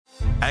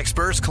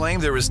Experts claim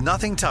there is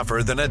nothing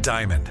tougher than a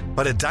diamond.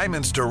 But at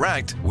Diamonds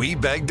Direct, we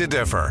beg to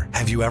differ.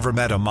 Have you ever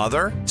met a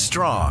mother?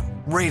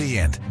 Strong,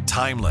 radiant,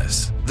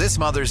 timeless. This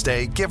Mother's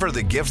Day, give her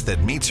the gift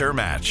that meets her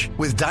match.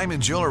 With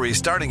diamond jewelry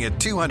starting at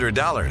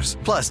 $200.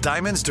 Plus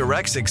Diamonds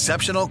Direct's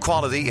exceptional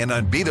quality and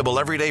unbeatable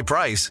everyday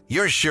price,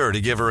 you're sure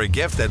to give her a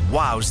gift that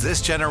wows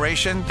this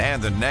generation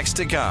and the next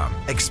to come.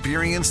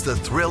 Experience the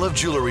thrill of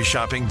jewelry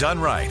shopping done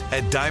right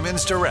at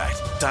Diamonds Direct.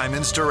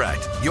 Diamonds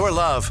Direct. Your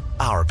love,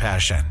 our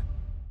passion.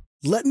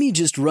 "Let me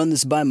just run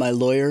this by my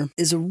lawyer"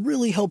 is a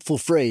really helpful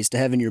phrase to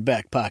have in your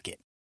back pocket.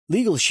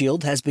 Legal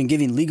Shield has been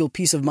giving legal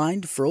peace of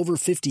mind for over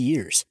 50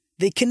 years.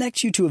 They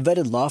connect you to a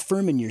vetted law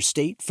firm in your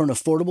state for an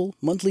affordable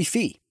monthly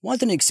fee.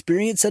 Want an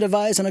experienced set of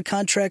eyes on a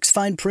contract's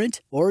fine print?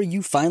 Or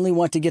you finally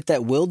want to get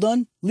that will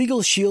done?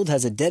 Legal Shield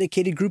has a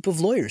dedicated group of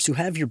lawyers who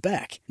have your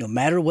back, no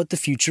matter what the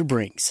future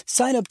brings.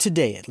 Sign up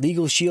today at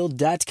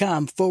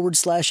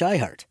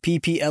LegalShield.com/iHeart.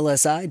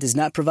 PPLSI does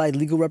not provide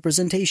legal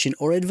representation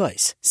or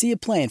advice. See a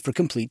plan for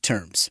complete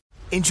terms.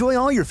 Enjoy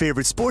all your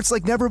favorite sports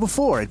like never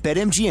before at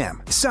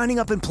BetMGM. Signing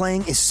up and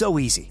playing is so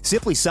easy.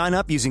 Simply sign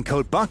up using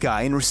code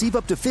Buckeye and receive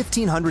up to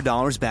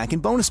 $1,500 back in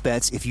bonus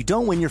bets if you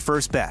don't win your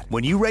first bet.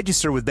 When you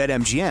register with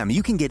BetMGM,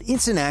 you can get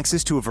instant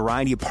access to a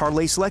variety of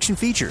parlay selection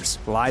features,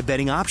 live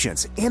betting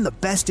options, and the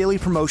best daily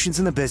promotions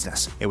in the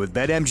business. And with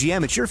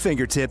BetMGM at your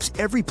fingertips,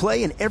 every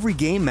play and every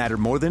game matter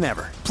more than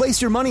ever.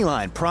 Place your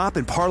moneyline, prop,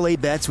 and parlay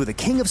bets with the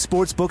king of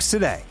sportsbooks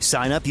today.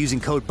 Sign up using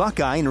code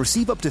Buckeye and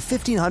receive up to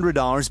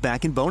 $1,500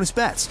 back in bonus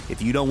bets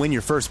if you don't win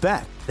your first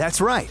bet.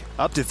 That's right,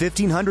 up to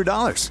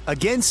 $1,500.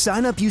 Again,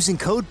 sign up using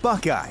code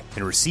Buckeye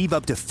and receive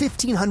up to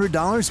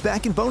 $1,500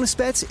 back in bonus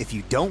bets if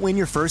you don't win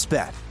your first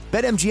bet.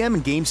 BetMGM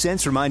and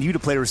GameSense remind you to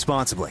play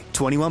responsibly.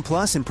 21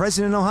 plus and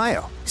present in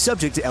Ohio.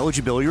 Subject to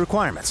eligibility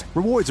requirements.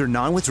 Rewards are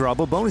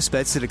non-withdrawable bonus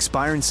bets that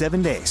expire in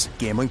 7 days.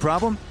 Gambling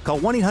problem? Call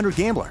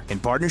 1-800-GAMBLER in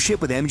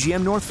partnership with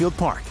MGM Northfield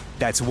Park.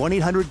 That's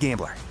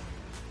 1-800-GAMBLER.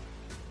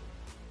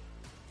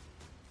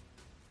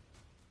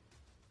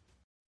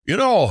 You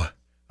know,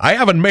 I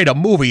haven't made a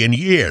movie in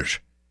years.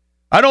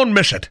 I don't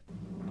miss it.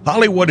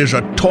 Hollywood is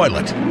a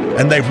toilet,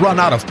 and they've run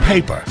out of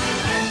paper.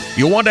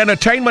 You want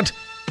entertainment?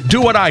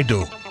 Do what I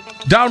do.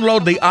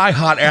 Download the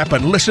iHeart app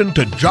and listen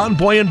to John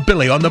Boy and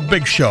Billy on The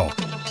Big Show.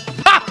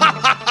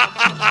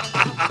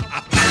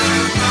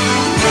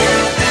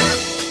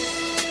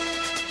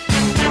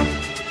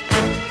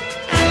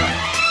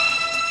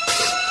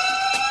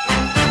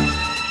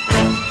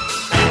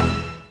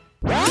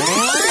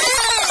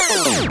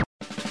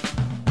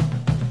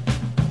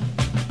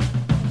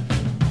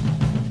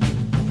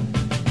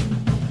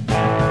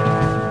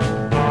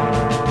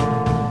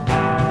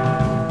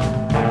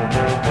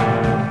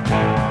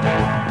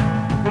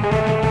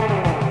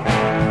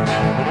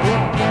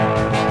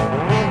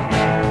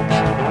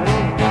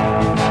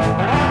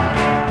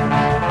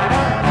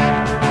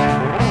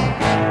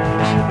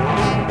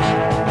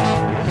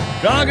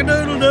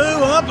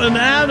 Cock-a-doodle-doo, up and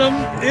at 'em.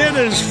 It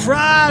is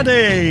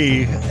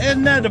Friday.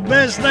 Isn't that the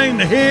best thing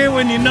to hear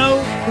when you know?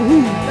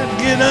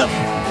 Let's get up.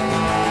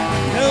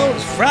 You know,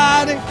 it's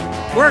Friday.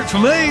 Worked for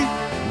me.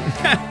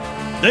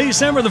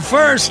 December the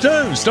 1st,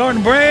 too. Starting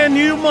a brand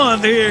new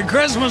month here.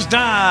 Christmas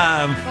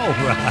time. All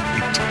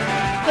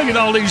right. Look at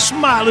all these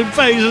smiling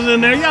faces in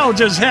there. Y'all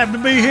just happy to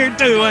be here,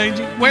 too, ain't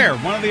you? Where?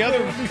 One of the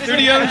other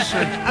studios?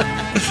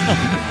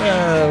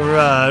 All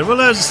right. Well,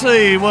 let's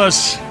see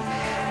what's...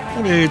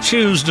 We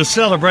choose to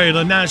celebrate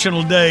a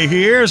national day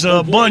here. There's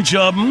a bunch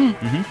of them.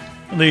 Mm-hmm.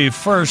 The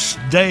first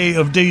day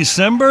of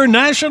December,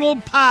 National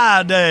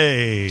Pie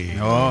Day.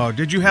 Oh,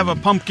 did you have a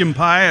pumpkin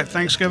pie at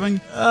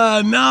Thanksgiving?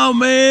 No,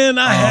 man.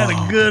 I had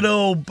a good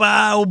old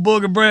pie. Old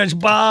Booger Branch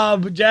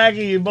Bob,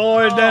 Jackie, your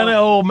boys down there.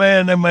 Oh,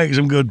 man, they make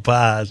some good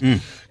pies.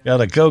 Got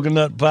a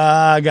coconut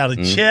pie. Got a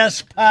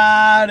chess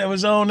pie that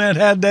was on that.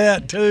 Had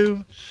that,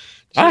 too.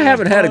 I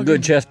haven't had a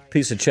good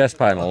piece of chess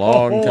pie in a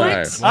long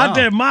time. I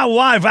did. My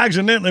wife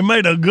accidentally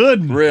made a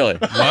good one. Really?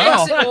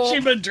 Wow.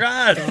 She's been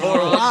trying for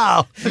a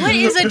while. What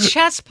is a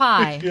chess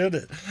pie?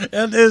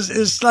 And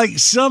it's like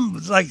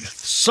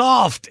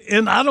soft,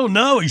 and I don't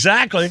know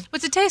exactly.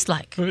 What's it taste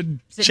like? Is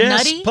it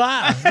chess nutty?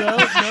 pie. No.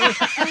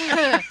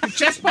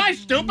 Chess pie,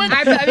 stupid?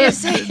 I'm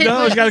just saying.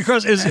 No, it's got a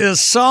crust.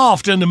 It's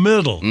soft in the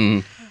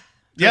middle.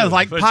 Yeah,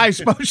 like pie's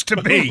supposed to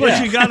be.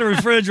 But you got to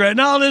refrigerate.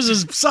 No, this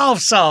is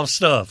soft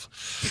stuff.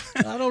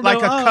 I don't know. Like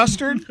a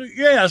custard?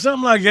 Yeah,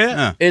 something like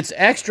that. It's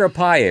extra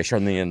pie-ish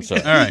on the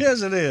inside. All right.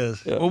 Yes, it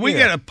is. Well, we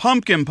get a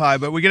pumpkin pie,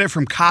 but we get it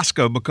from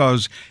Costco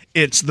because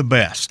it's the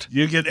best.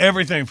 You get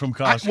everything from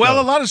Costco. Well,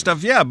 a lot of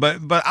stuff, yeah,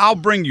 but I'll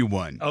bring you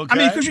one. Okay. I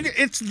mean, because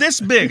it's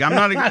this big. I'm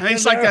not.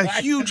 It's like a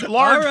huge,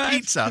 large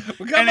pizza,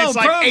 and it's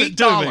like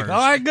 $8. All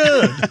right,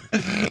 good.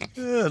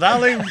 Good.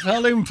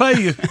 I'll even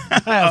pay you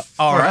half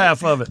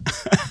half of it.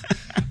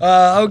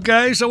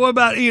 Okay, so what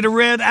about Eat a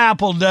Red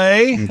Apple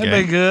Day?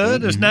 That'd be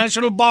good. It's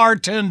National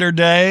Bartender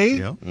Day.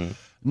 Yeah.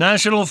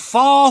 National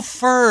Fall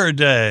Fur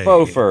Day.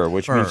 Faux fur,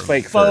 which means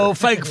fake fur.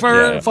 Fake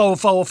fur. Yeah.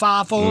 Faux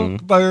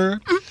fur.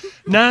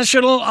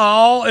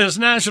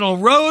 National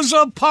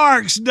Rosa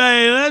Parks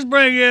Day. Let's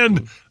bring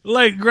in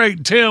late,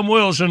 great Tim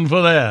Wilson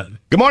for that.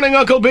 Good morning,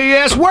 Uncle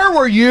BS. Where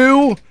were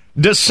you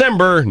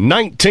December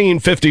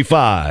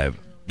 1955?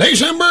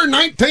 December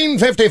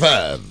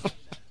 1955.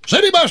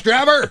 City bus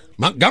driver,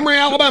 Montgomery,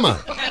 Alabama.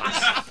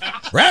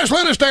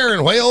 Wrestling a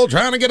steering wheel,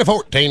 trying to get a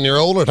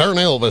 14-year-old to turn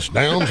Elvis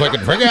down so I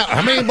could figure out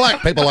how many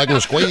black people I can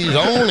squeeze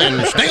on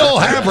and still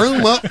have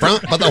room up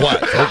front for the white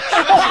folks.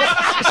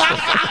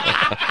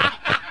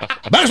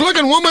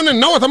 Best-looking woman in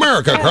North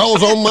America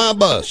crawls on my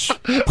bus.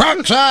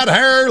 Peroxide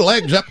hair,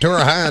 legs up to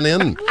her hind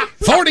end.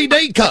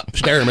 40-day cup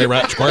staring me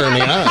right square in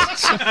the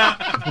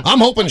eye. I'm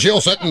hoping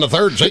she'll sit in the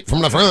third seat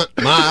from the front,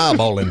 my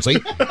eyeballing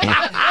seat.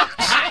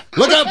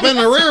 Look up in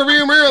the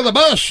rearview mirror of the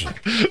bus.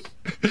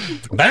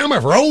 Damn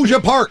if Rosa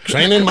Parks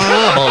ain't in my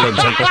eyeballing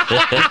seat.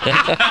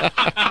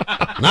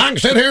 Now I can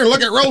sit here and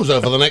look at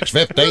Rosa for the next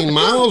 15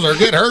 miles or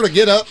get her to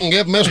get up and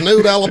give Miss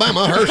Nude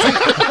Alabama her seat.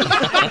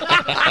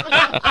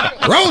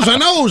 Rosa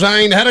knows I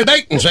ain't had a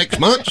date in 6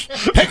 months.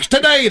 Picks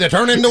today to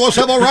turn into a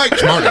civil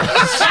rights martyr.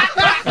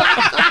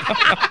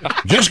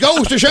 Just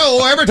goes to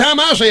show every time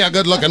I see a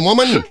good-looking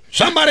woman,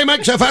 somebody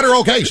makes a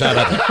federal case out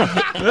of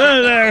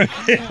it.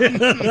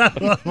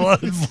 What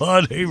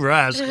funny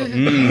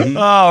rascal.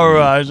 All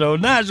right, so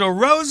National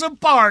Rosa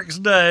Parks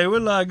Day.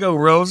 Where'd I go,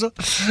 Rosa?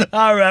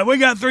 All right, we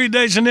got 3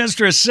 days in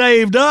history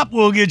saved up.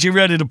 We'll get you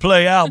ready to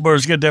play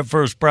Outburst. Get that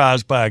first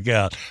prize pack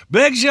out.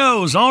 Big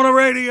Show's on the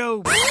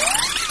radio.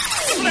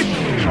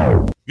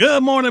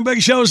 Good morning,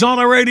 Big Show's on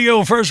the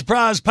radio. First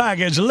prize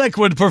package,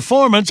 Liquid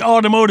Performance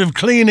Automotive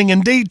Cleaning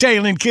and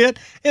Detailing Kit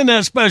in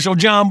that special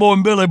John Boy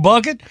and Billy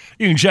bucket.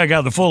 You can check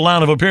out the full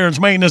line of appearance,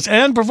 maintenance,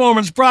 and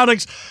performance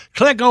products.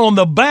 Click on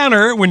the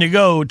banner when you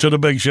go to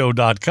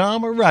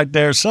thebigshow.com or right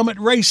there,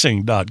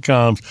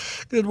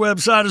 summitracing.com's good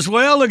website as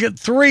well. Look at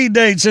 3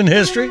 dates in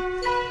history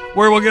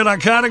where we'll get our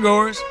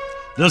categories.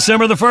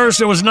 December the 1st,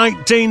 it was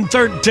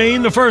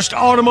 1913, the first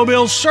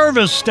automobile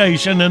service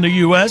station in the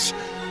U.S.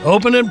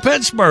 opened in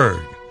Pittsburgh.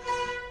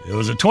 It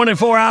was a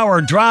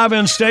 24-hour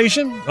drive-in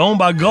station owned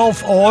by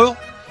Gulf Oil,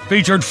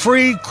 featured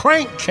free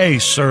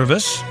crankcase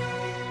service.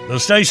 The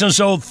station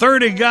sold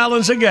 30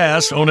 gallons of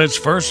gas on its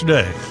first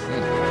day.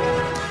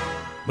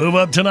 Move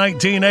up to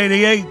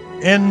 1988,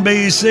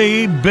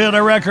 NBC bid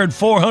a record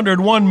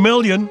 $401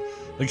 million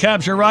to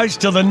capture rights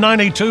to the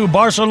 '92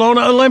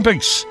 Barcelona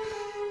Olympics.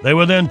 They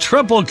would then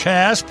triple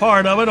cast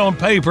part of it on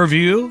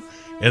pay-per-view,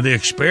 and the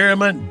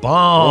experiment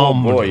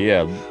bombed. Oh, boy,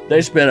 yeah.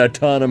 They spent a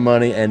ton of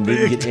money and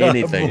didn't get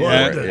anything for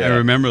it. I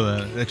remember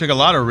that. They took a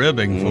lot of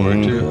ribbing for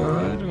it, too. All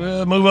right,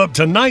 we'll move up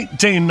to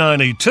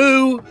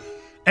 1992.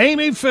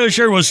 Amy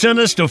Fisher was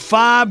sentenced to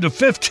 5 to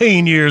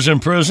 15 years in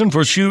prison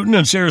for shooting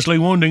and seriously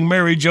wounding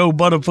Mary Jo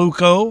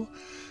Buttafuoco.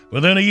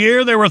 Within a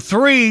year, there were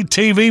 3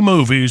 TV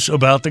movies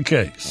about the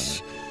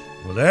case.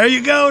 Well, there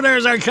you go.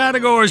 There's our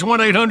categories.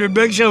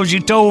 1-800-BIG-SHOW's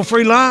your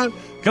toll-free line.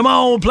 Come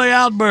on, we'll play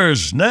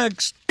Outburst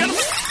next.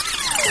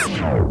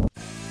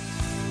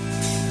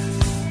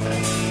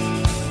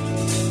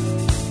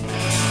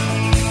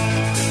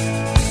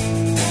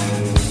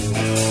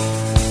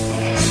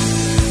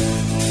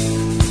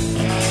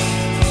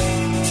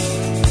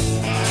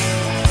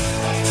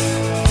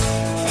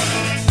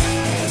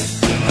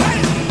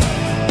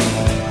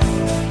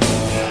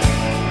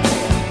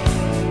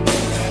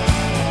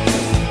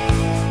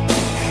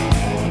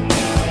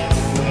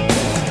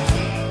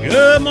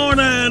 Good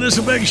morning. It's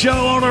a Big Show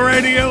on the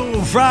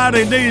radio.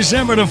 Friday,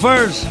 December the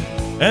 1st.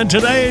 And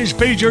today's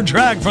featured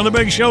track from the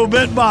Big Show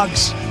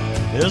Bitbox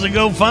is a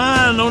go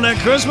find on that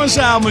Christmas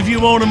album if you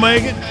want to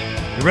make it.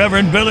 The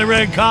Reverend Billy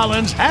Ray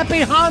Collins,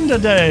 Happy Honda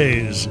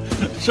Days.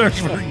 Search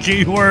for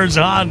keywords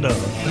Honda.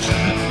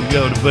 You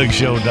go to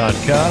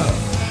bigshow.com.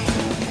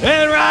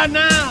 And right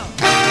now,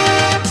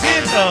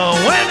 it's a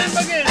winning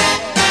beginning.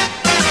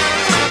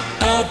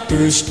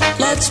 Outburst,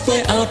 let's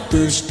play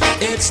Outburst.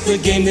 It's the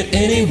game that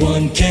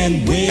anyone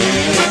can win.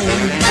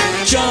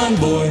 John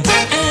Boy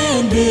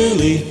and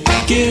Billy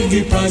give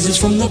you prizes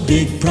from the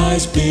big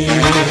prize bin.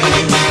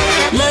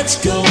 Let's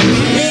go,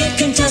 meet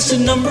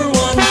contestant number 1.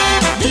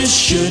 This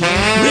should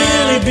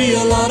really be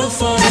a lot of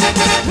fun.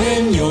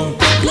 When you're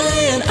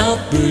playing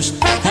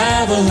Outburst,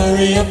 have a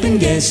hurry up and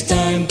guess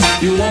time.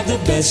 You'll have the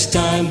best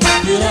time.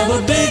 You'll have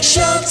a big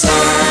show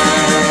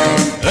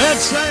time.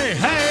 Let's say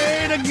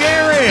hey to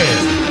Gary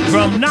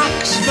from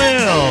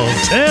Knoxville,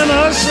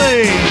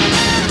 Tennessee.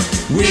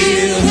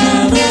 We'll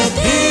have a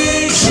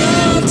big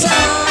show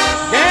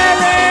time.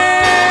 Gary!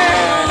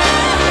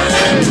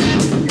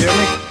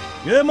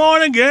 Good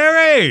morning,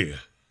 Gary.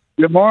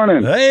 Good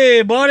morning.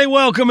 Hey, buddy,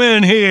 welcome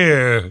in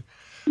here.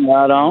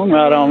 Right on.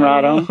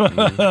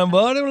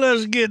 Buddy,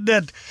 let's get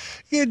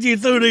you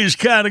through these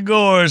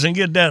categories and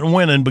get that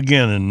winning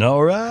beginning,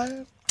 all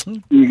right?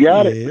 You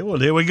got it. Well,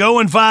 here we go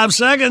in 5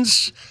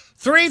 seconds.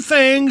 3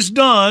 things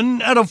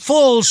done at a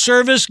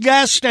full-service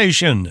gas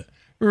station.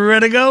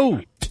 Ready to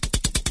go?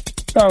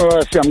 Oh,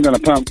 let's see, I'm going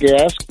to pump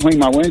gas, clean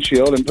my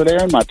windshield, and put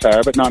air in my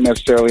tire, but not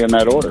necessarily in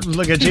that order.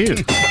 Look at you.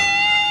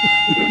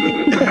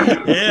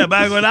 Yeah,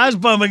 back when I was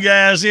pumping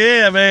gas,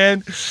 yeah,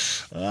 man.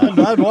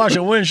 I'd wash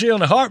a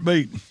windshield in a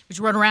heartbeat. Would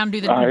you run around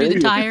and do the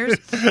tires?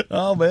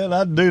 Oh, man,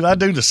 I'd do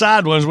the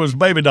side ones with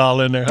baby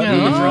doll in there. I'd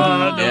do the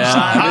front, I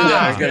knew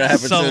that was going to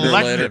happen sooner or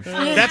later.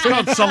 That's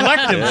called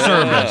selective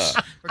service.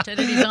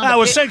 I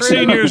was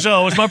 16 years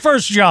old. It was my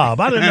first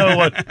job. I didn't know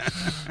what.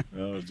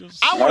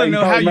 I want to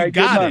know how you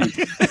got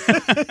it.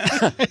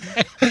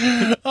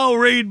 Oh,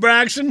 Reed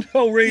Braxton.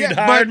 Oh, Reed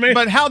hired me.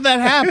 But how'd that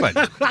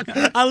happen?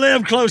 I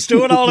lived close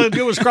to it. All I had to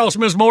do was cross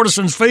Miss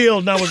Mortison's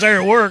field, and I was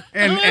there at work.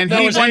 And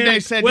he one day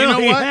said, well, you know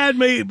he what? had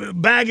me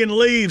bagging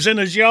leaves in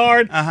his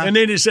yard, and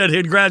then he said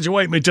he'd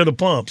graduate me to the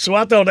pump. So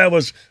I thought that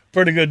was a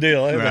pretty good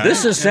deal. Right.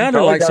 This has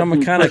sounded like some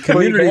kind of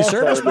community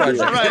service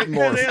project. Right.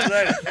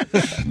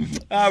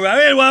 All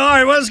right. Anyway, all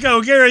right, let's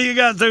go. Gary, you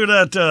got through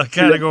that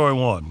category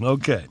one.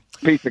 Okay.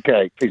 Piece of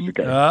cake.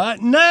 All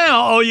right.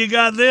 Now, you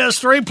got this.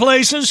 3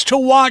 places to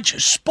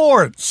watch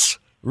sports.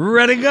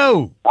 Ready,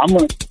 go. I'm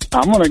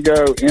gonna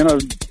go in a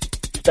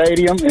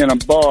stadium, in a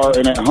bar,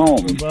 and at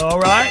home.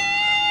 All right.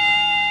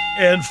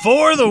 And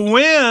for the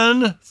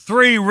win,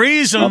 3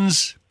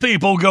 reasons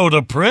people go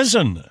to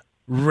prison.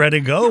 Ready,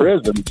 go.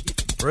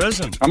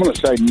 Prison. I'm going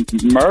to say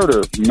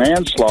murder,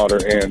 manslaughter,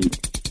 and,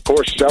 of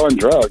course, selling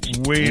drugs.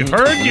 We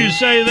heard you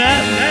say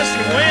that. That's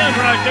the win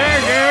right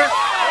there, Gary.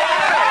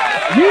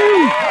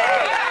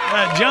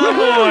 John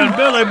Boy and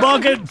Billy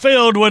Bucket,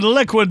 filled with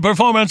liquid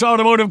performance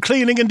automotive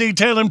cleaning and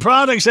detailing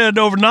products, headed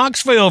over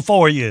Knoxville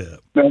for you.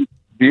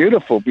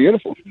 Beautiful.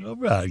 All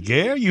right,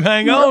 Gary, you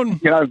hang on.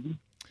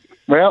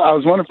 Well, I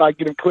was wondering if I could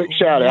get a quick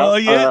shout out. Oh,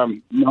 yeah. I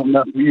don't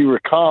know if you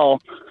recall,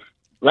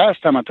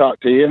 last time I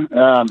talked to you,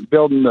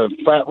 building the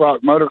Flat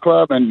Rock Motor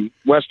Club in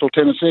Westall,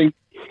 Tennessee.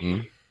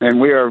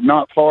 And we are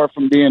not far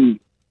from being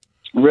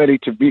ready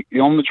to be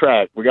on the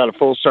track. We got a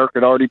full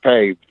circuit already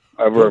paved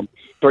over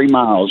 3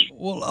 miles.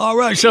 Well, all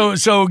right.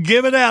 So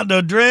give it out, the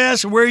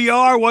address, where you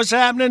are, what's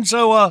happening,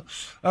 so our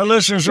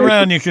listeners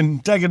around you can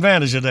take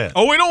advantage of that.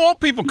 Oh, we don't want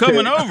people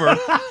coming over.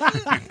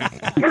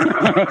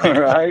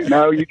 Right?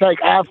 No, you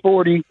take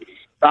I-40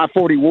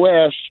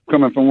 West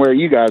coming from where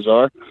you guys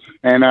are,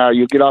 and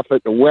you get off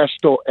at the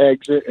Westall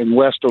exit in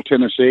Westall,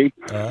 Tennessee.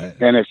 All right.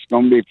 And it's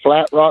going to be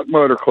Flat Rock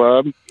Motor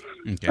Club.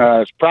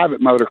 Okay. It's a private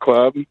motor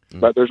club,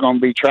 but there's going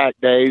to be track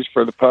days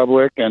for the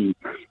public, and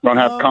we're going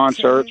to have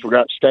concerts. We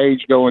got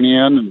stage going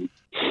in, and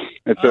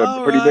it's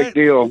a pretty big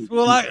deal.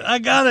 Well, I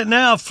got it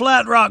now.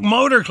 Flat Rock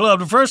Motor Club.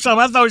 The first time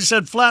I thought you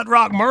said Flat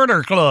Rock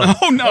Murder Club.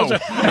 Oh, no.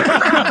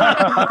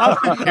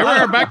 Here we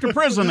are back to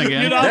prison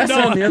again. That's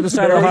on the other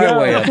side of the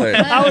highway, I think.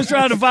 I was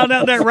trying to find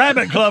out that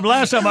Rabbit Club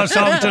last time I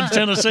saw him to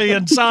Tennessee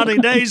and Saudi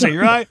Daisy,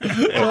 right?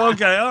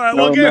 Okay, all right.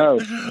 Well, Gary,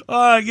 all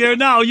right, Gary.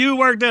 Now, you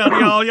worked out,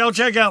 y'all. Y'all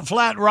check out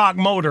Flat Rock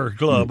Motor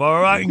Club, all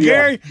right? And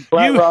Gary,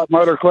 Flat Rock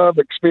Motor Club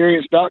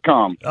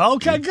Experience.com.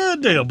 Okay,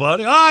 good deal,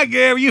 buddy. All right,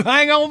 Gary, you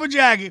hang on with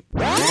Jackie.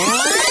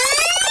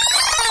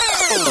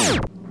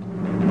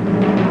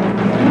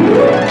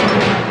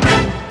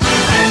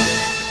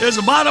 It's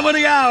the bottom of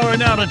the hour,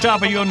 now the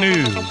top of your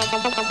news.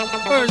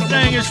 First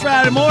thing is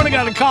Friday morning,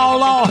 got to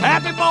call all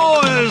happy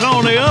boys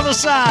on the other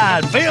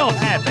side. Feel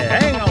happy.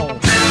 Hang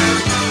on.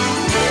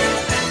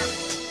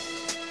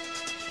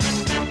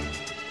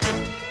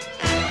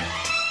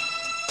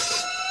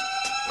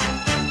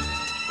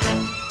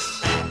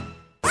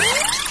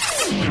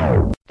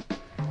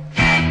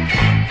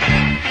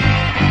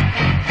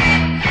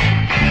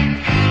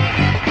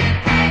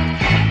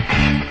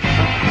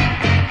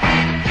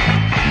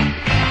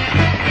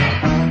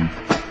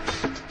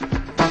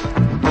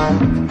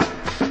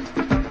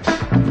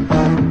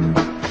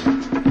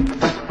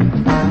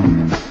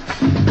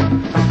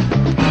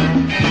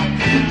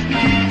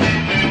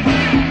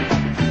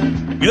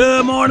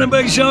 Good morning,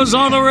 Big Show's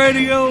on the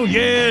radio.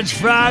 Yeah, it's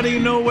Friday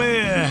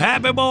nowhere.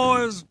 Happy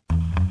boys.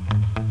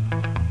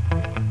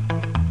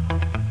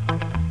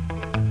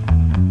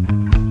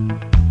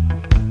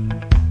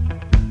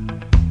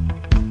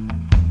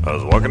 I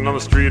was walking down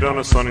the street on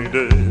a sunny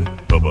day.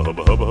 Hubba,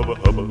 hubba, hubba, hubba,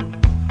 hubba.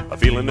 A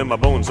feeling in my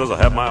bones says I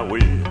have my way.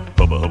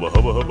 Hubba, hubba,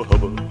 hubba, hubba,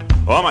 hubba.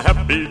 Oh, I'm a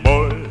happy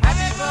boy.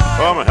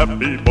 Oh, I'm a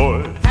happy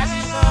boy.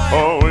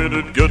 Oh, ain't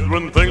it good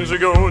when things are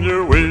going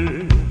your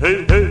way?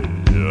 Hey, hey.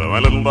 My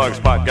little dog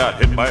Spot got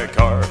hit by a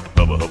car.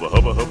 Hubba, hubba,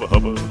 hubba, hubba,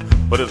 hubba.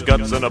 Put his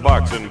guts in a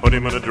box and put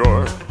him in a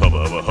drawer.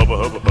 Hubba, hubba, hubba,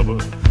 hubba,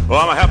 hubba. Oh,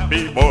 I'm a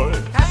happy boy.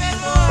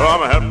 Oh,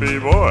 I'm a happy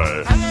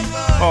boy.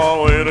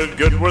 Oh, ain't it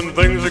good when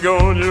things are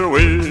going your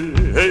way?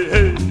 Hey,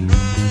 hey.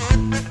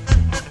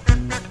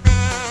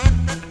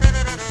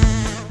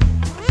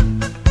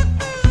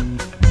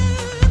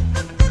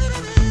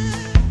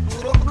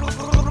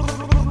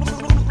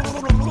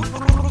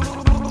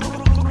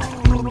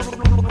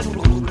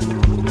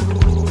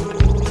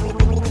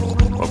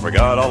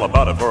 Forgot all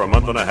about it for a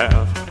month and a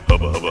half.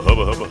 Hubba, hubba,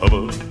 hubba, hubba,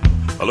 hubba.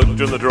 I looked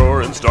in the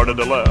drawer and started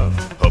to laugh.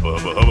 Hubba,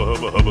 hubba, hubba,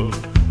 hubba, hubba.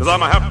 'Cause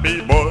I'm a happy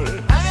boy.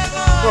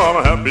 Oh, I'm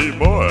a happy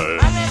boy.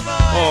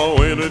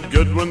 Oh, ain't it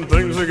good when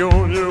things are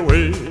going your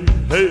way?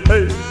 hey,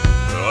 hey.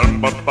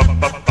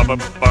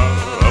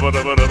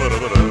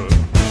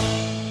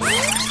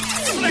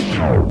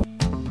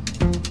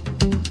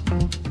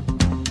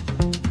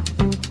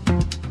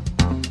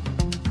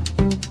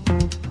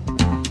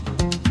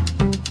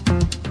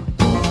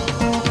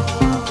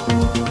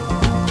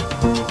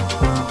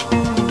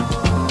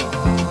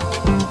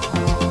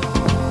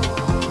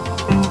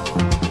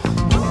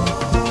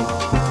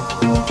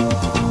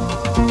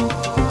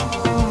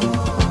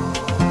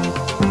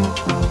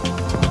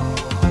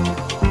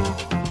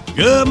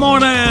 Good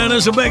morning.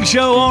 It's a big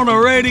show on the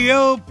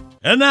radio.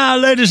 And now,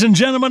 ladies and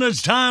gentlemen,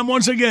 it's time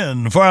once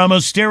again for our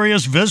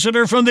mysterious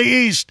visitor from the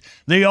East,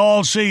 the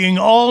all-seeing,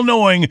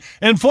 all-knowing,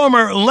 and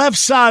former left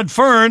side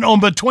fern on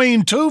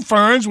Between Two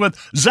Ferns with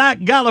Zach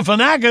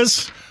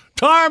Galifianakis,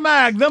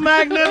 Tarmac the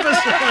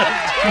Magnificent.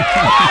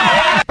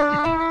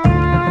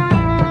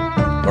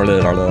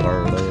 Sorry,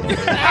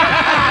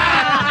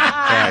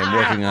 I'm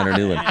working on a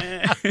new one.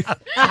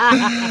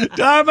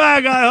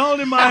 Tarmac, I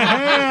hold in my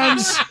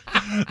hands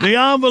the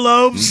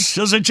envelopes.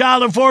 As a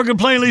child of four could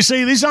plainly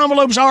see, these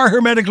envelopes are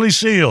hermetically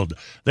sealed.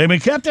 They've been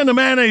kept in a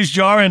mayonnaise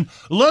jar in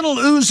little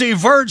Uzi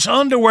Vert's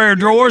underwear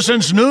drawer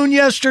since noon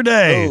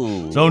yesterday.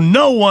 Oh. So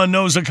no one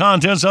knows the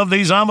contents of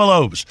these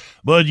envelopes.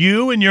 But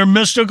you, in your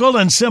mystical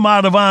and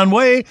semi-divine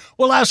way,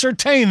 will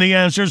ascertain the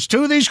answers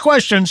to these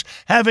questions,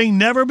 having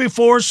never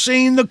before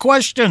seen the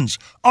questions.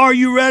 Are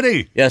you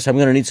ready? Yes, I'm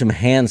going to need some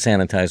hand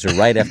sanitizer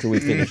right after we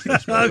finish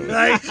this.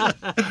 Okay.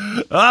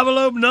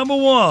 Envelope number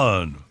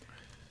 1.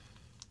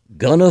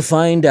 Gonna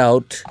find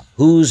out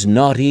who's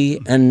naughty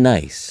and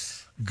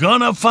nice.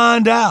 Gonna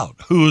find out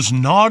who's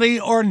naughty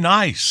or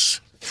nice.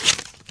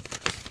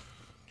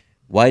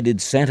 Why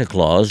did Santa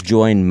Claus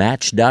join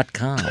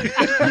Match.com?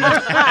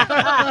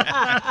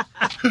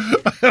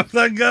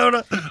 Let's go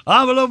to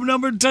envelope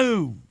number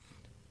 2.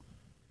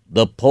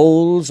 The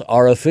polls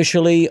are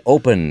officially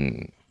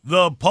open.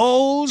 The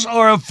polls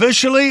are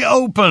officially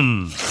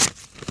open.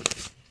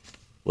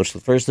 What's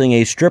the first thing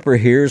a stripper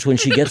hears when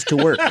she gets to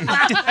work?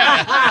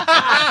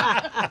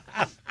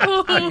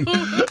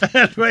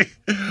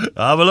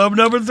 Envelope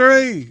number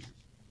 3.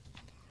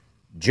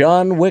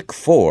 John Wick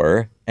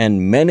 4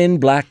 and Men in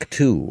Black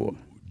 2.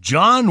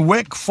 John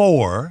Wick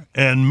 4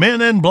 and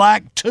Men in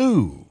Black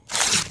 2.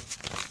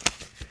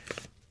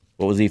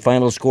 What was the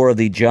final score of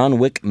the John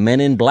Wick Men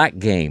in Black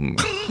game?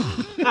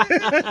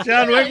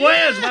 John Wick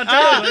wins. My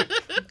time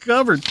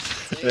covered.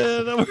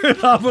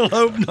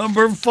 Envelope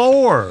number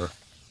 4.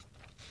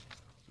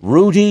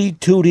 Rooty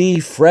Tooty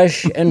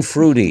Fresh and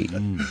Fruity.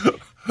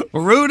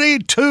 Rooty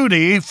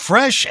Tooty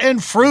Fresh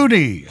and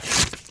Fruity.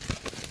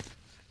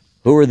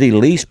 Who are the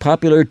least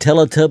popular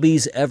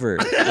Teletubbies ever?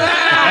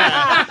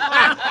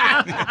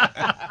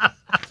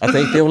 I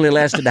think they only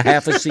lasted a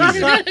half a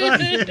season.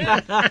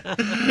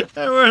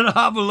 We're in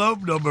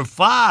envelope number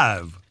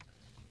 5.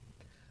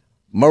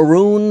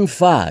 Maroon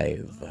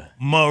 5.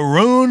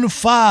 Maroon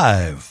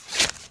 5.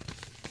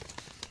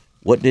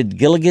 What did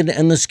Gilligan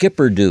and the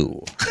Skipper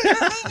do?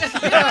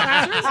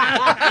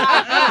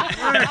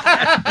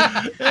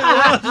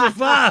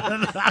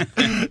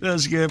 The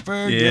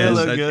Skipper, yes,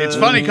 Gilligan. It's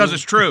funny because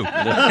it's true.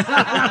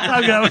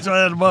 Okay, let's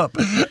add them up.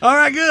 All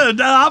right,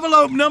 good.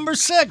 Envelope number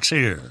 6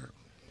 here.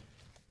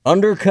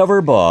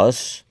 Undercover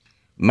Boss,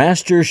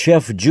 Master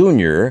Chef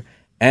Junior,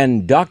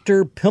 and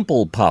Dr.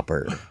 Pimple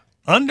Popper.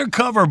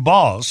 Undercover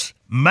Boss,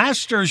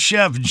 Master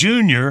Chef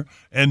Junior,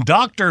 and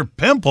Dr.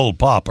 Pimple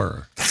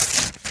Popper.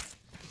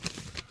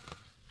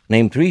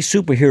 Name 3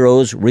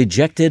 superheroes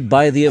rejected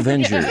by the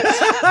Avengers.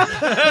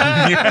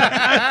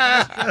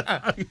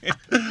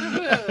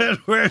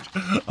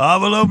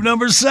 Envelope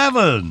number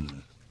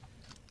 7.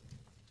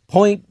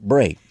 Point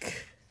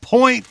Break.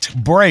 Point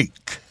Break.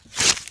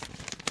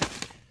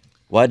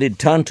 Why did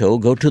Tonto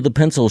go to the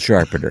pencil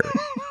sharpener?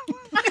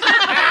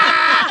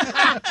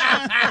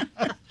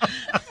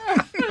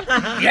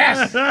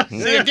 Yes.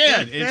 See,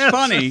 again, it's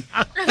funny.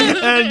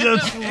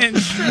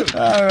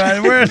 All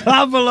right, we're at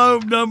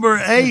envelope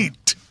number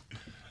 8.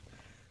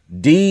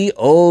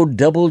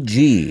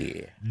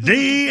 D-O-double-G.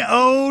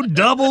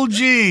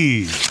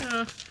 D-O-double-G.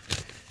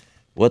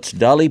 What's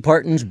Dolly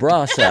Parton's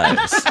bra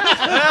size?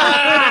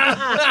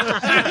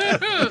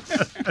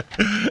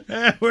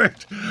 We're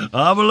at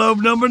envelope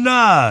number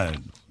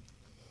 9.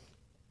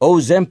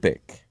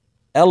 Ozempic,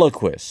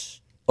 Eliquis,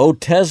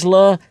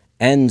 Otezla,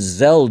 and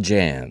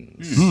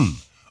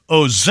Xeljanz.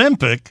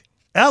 Ozempic,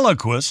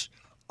 Eliquis,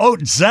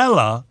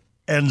 Otzella,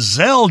 and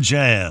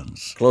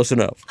Xeljanz. Close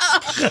enough.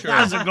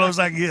 That's as close as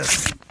I can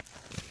get.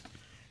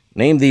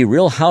 Name the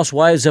Real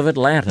Housewives of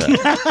Atlanta.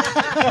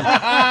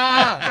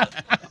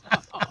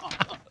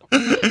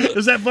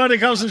 Is that funny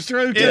because it's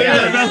true, too?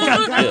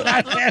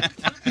 Yeah.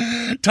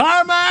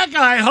 Tarmac,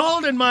 I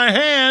hold in my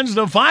hands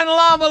the final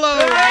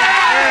envelope.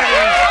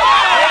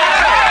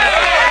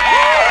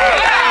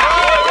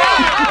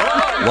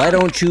 Why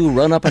don't you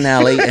run up an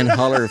alley and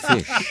holler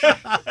fish?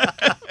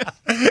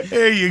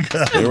 There you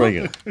go. There we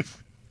go.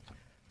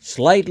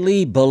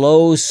 Slightly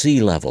below sea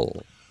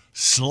level.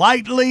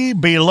 Slightly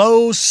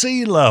below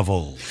sea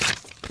level.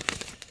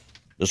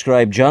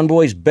 Describe John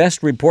Boy's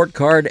best report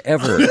card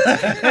ever.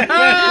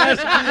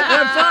 That's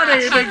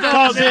funny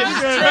because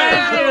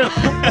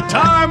it's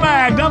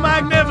tarmac, the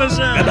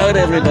magnificent. Good night,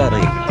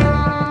 everybody.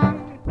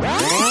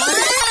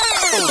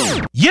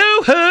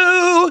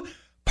 Yoo-hoo!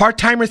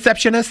 Part-time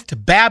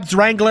receptionist, Babs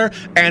Wrangler,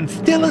 and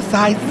still a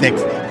size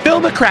 6,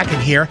 Phil McCracken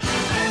here,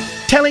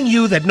 telling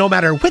you that no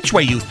matter which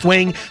way you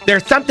swing,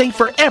 there's something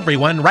for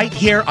everyone right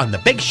here on The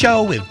Big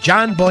Show with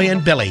John Boy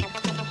and Billy.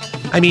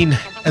 I mean,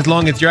 as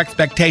long as your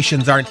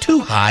expectations aren't too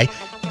high,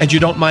 and you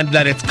don't mind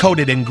that it's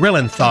coated in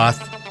grillin' sauce.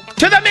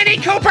 To the Mini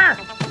Cooper!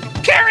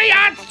 Carry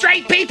on,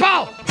 straight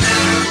people!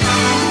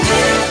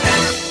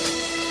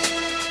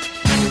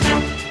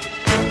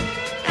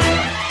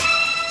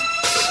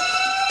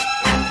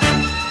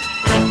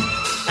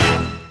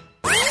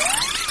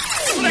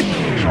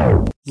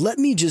 "Let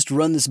me just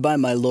run this by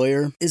my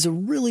lawyer" is a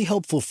really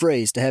helpful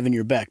phrase to have in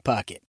your back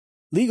pocket.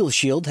 Legal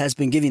Shield has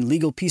been giving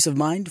legal peace of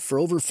mind for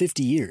over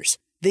 50 years.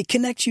 They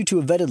connect you to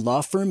a vetted law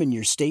firm in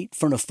your state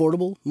for an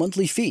affordable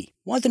monthly fee.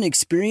 Want an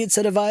experienced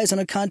set of eyes on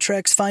a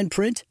contract's fine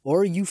print?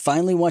 Or you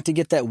finally want to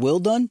get that will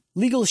done?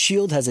 Legal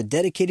Shield has a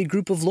dedicated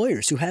group of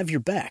lawyers who have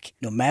your back,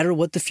 no matter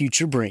what the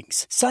future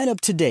brings. Sign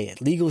up today at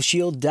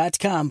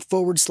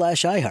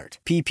LegalShield.com/iHeart.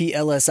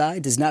 PPLSI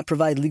does not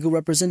provide legal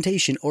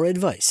representation or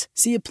advice.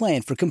 See a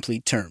plan for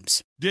complete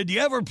terms. Did you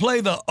ever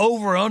play the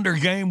over-under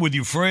game with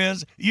your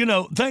friends? You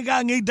know, think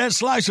I can eat that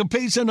slice of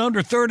pizza in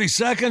under 30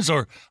 seconds?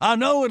 Or I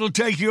know it'll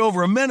take you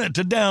over a minute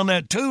to down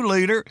that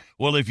 2-liter.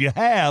 Well, if you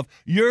have,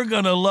 you're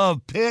going to love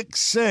Pick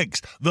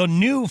 6, the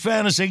new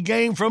fantasy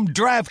game from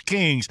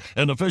DraftKings,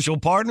 an official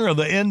partner of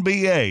the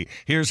NBA.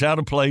 Here's how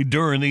to play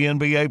during the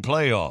NBA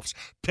playoffs.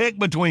 Pick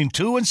between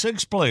 2 and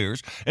 6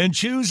 players and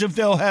choose if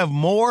they'll have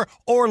more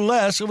or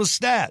less of a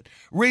stat.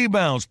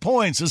 Rebounds,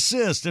 points,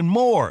 assists, and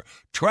more.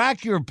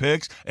 Track your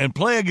picks and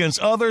play against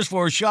others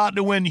for a shot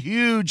to win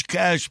huge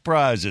cash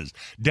prizes.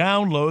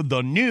 Download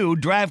the new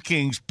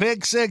DraftKings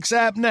Pick 6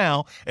 app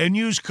now and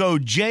use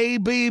code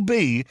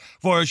JBB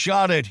for a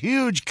shot at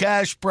huge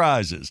cash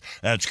prizes.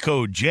 That's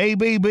code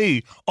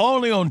JBB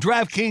only on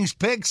DraftKings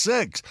Pick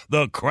 6.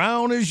 The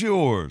crown is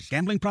yours.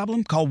 Gambling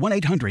problem? Call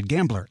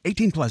 1-800-GAMBLER.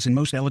 18 plus in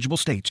most eligible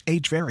states.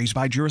 Age varies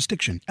by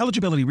jurisdiction.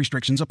 Eligibility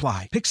restrictions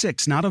apply. Pick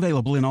 6 not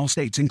available in all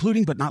states,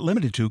 including but not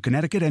limited to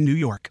Connecticut and New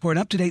York. For an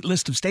up-to-date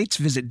list of states,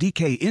 visit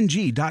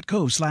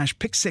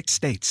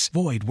dkng.co/pick6states.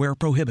 Void where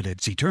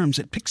prohibited. See terms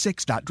at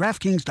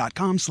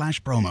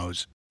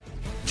pick6.draftkings.com/promos.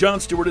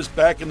 Jon Stewart is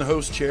back in the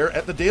host chair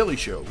at The Daily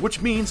Show,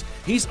 which means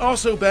he's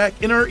also back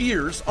in our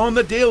ears on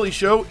The Daily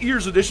Show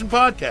Ears Edition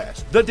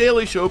podcast. The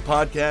Daily Show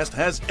podcast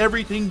has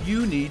everything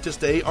you need to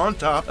stay on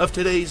top of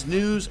today's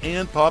news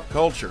and pop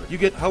culture. You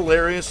get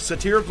hilarious,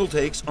 satirical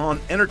takes on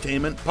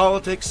entertainment,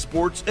 politics,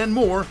 sports, and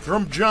more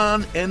from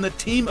Jon and the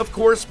team of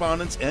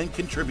correspondents and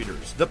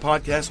contributors. The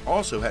podcast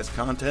also has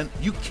content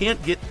you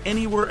can't get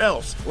anywhere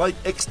else, like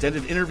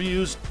extended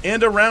interviews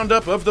and a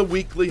roundup of the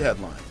weekly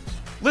headlines.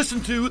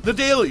 Listen to The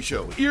Daily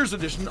Show, Ears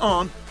Edition,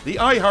 on the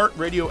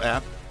iHeartRadio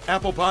app,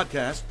 Apple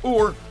Podcasts,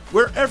 or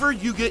wherever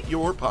you get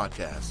your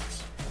podcasts.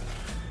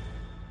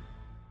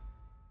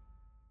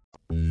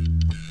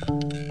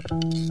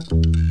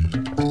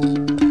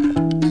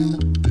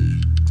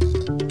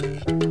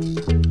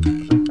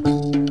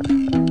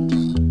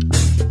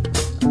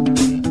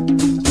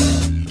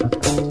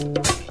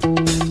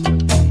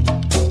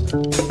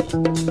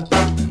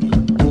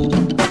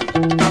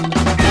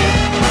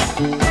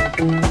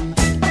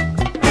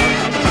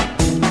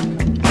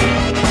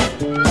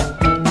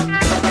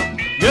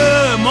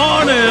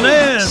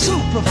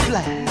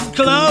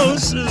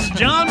 Close is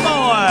John Boy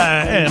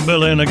and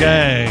Billy and the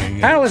gang.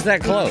 How is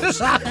that close?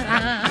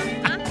 I'm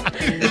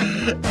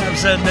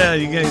sitting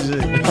down, you can't see.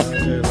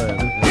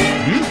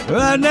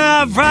 Right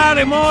now,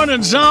 Friday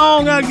morning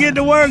song. I get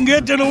to work and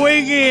get to the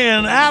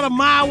weekend. Out of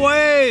my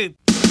way.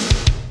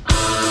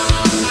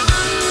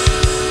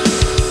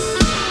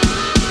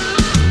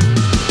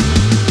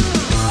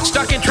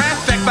 Stuck in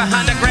traffic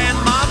behind a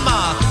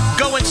grandmama,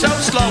 going so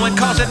slow and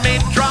causing me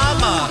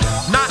drama.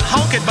 Not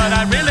honking, but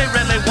I really,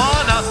 really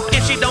wanna.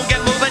 If she don't get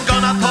moving,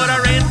 gonna put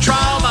her in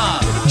trauma.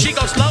 She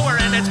goes slower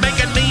and it's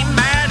making me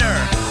madder.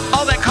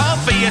 All that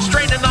coffee is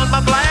straining on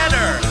my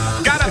bladder.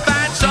 Gotta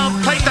find some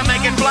place to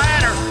make it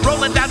flatter.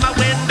 Rolling down my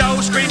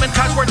window, screaming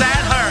cuss words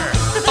at her.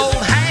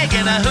 Old hag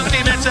in a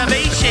hoopty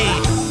Mitsubishi.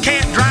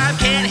 Can't drive,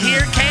 can't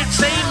hear, can't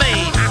see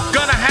me.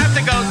 Gonna have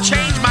to go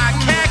change my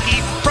khaki.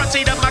 Front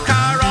seat of my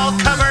car all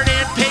covered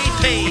in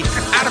pee-pee.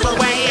 Out of my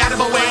way, out of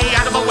my way,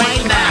 out of my way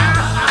now.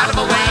 Out of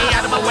my way,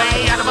 out of my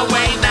way, out of my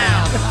way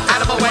now.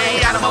 Out of my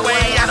way, out of my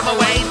way, out of my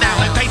way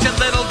now. Impatient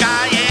little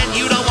guy and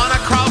you don't wanna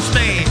cross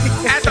me.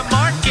 At the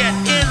market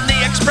in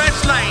the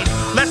express lane.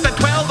 Less than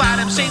 12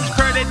 items seems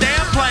pretty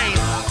damn plain.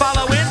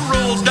 Following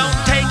rules don't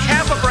take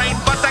half a brain.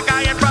 But the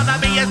guy in front of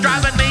me is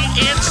driving me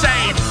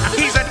insane.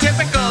 He's a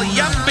typical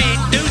yuppie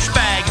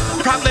douchebag.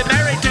 Probably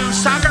married to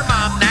soccer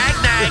mom, nag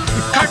nag.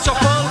 Cart so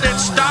full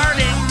it's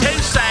starting to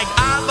sag.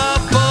 I'm a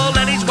bull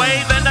and he's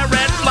waving a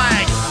red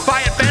flag.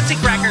 Buying fancy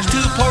crackers to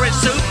pour his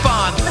soup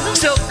on.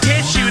 Silk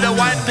tissue to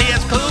wipe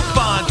his poop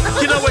on.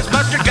 You know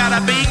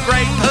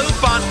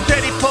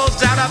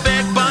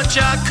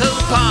the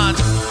coupons.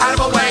 Out of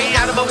my way,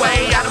 out of my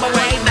way, out of my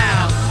way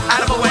now.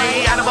 Out of my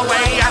way, out of my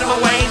way, out of my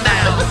way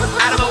now.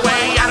 Out of my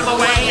way, out of my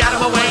way, out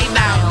of my way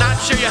now. Not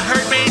sure you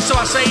heard me, so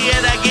I'll say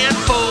it again,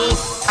 fool.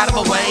 Out of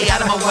my way,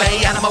 out of my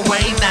way, out of my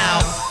way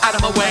now. Out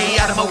of my way,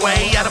 out of my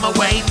way, out of my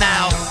way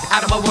now.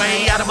 Out of my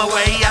way, out of my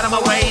way, out of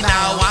my way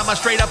now. I'm a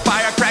straight up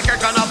firecracker,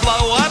 gonna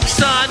blow up,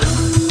 son.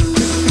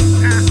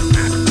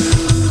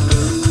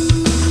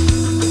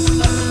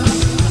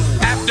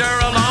 After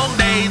a long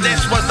day,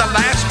 this was the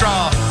last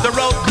straw. The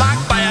road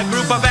blocked by a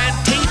group of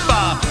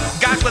Antifa.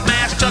 Guys with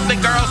masks, ugly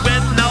girls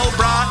with no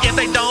bra. If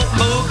they don't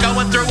move,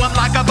 going through them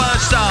like a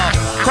buzzsaw.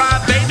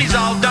 Cry babies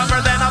all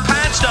dumber than a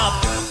pine stump.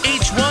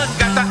 Each one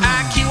got the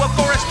IQ of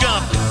Forrest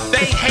Gump.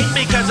 They hate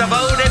me cause I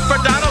voted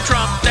for Donald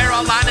Trump. They're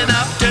all lining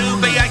up to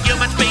be a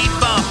human speed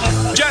bump.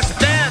 Just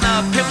then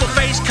a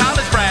pimple-faced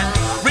college brat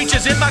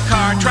reaches in my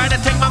car trying to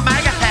take my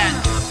MAGA hat.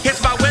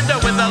 Hits my window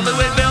with a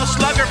Louisville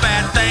slugger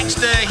bat. Thanks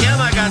to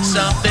him I got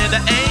something to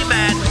aim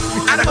at.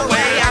 Out of my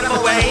way, out of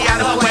my way,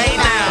 out of my way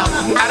now.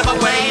 Out of my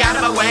way, out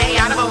of my way,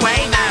 out of my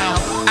way now.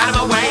 Out of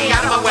my way,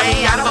 out of my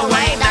way, out of my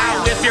way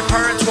now. If your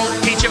parents won't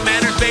teach you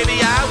manners, baby,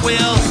 I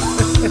will.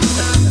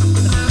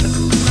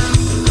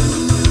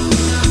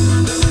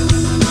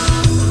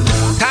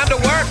 Time to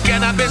work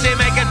and I'm busy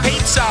making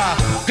pizza.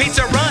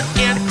 Pizza run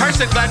in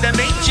person, glad to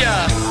meet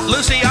ya.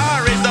 Lucy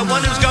R is the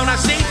one who's gonna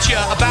seat ya.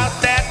 About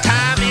that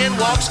time in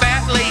walks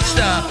Fat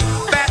Lisa.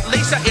 Fat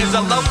Lisa is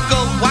a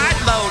local white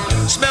load.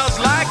 Smells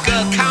like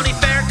a county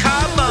fair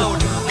commode.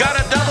 Got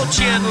a double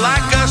chin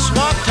like a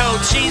swamp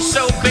toad. She's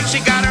so big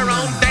she got her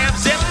own damn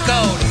zip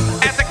code.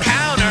 At the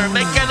counter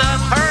making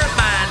up her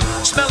mind.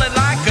 Smelling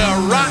like a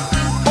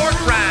rotten pork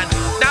rind.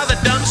 Now the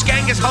dumb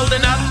skank is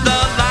holding up the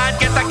line.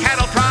 Get the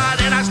cattle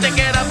prod and I stick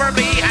it up her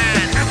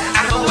behind.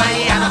 Out of my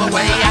way, out of my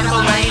way, out of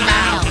my way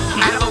now.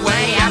 Out of my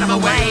way, out of my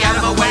way, out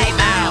of my way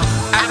now.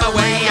 Out of my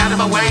way, out of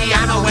my way,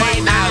 out of my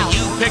way now.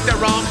 You picked the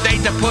wrong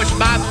date to push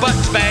my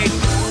buttons, babe.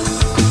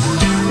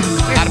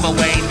 Out of my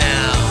way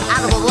now.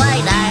 Out of my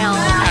way now.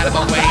 Out of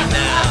my way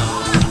now.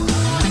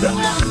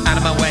 Out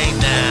of my way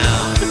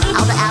now.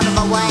 Out of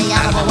my way,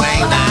 out of my way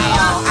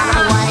now. Out of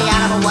my way,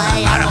 out of my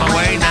way, Out of my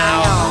way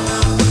now.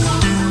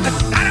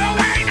 Out of my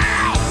way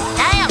now.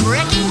 Damn,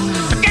 Ricky.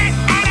 Get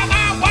out of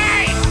my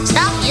way.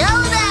 Stop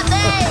yelling at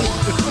me.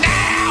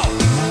 Now.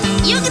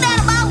 You get out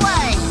of my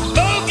way.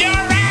 Move your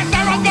ass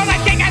or I'm gonna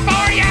kick it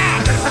for ya.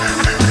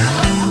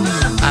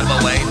 Out of my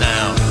way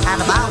now. Out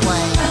of my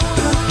way.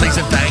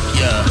 Lisa, thank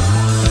you.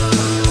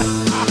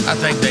 I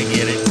think they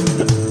get it.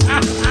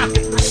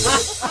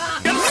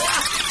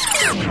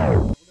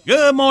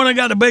 Good morning.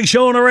 Got a big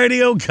show on the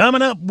radio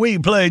coming up. We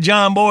play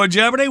John Boy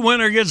Jeopardy.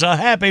 Winner gets a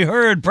Happy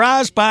Herd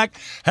prize pack.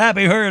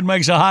 Happy Herd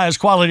makes the highest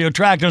quality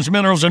attractants,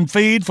 minerals, and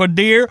feed for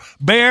deer,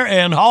 bear,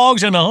 and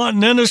hogs in the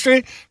hunting industry.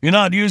 If you're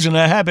not using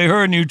a Happy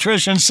Herd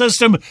nutrition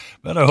system,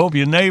 better hope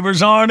your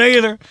neighbors aren't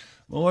either.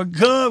 Boy,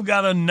 Cub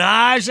got a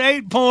nice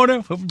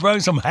 8-pointer. Hope you bring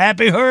some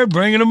Happy Herd,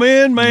 bringing them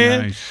in,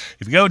 man. Nice.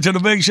 If you go to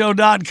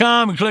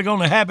thebigshow.com and click on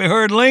the Happy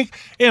Herd link,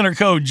 enter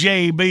code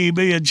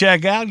JBB at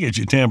checkout, get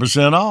you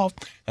 10% off.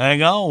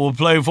 Hang on, we'll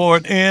play for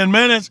it in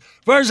minutes.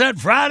 First, that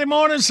Friday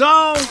morning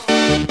song.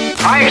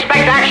 I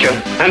expect action,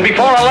 and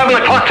before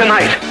 11 o'clock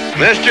tonight.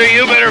 Mister,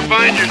 you better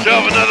find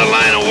yourself another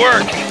line of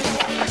work.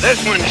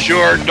 This one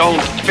sure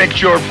don't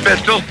fit your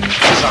pistol.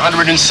 It's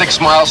 106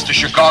 miles to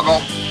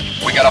Chicago.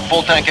 We got a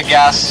full tank of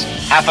gas,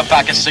 half a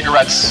pack of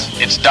cigarettes.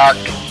 It's dark,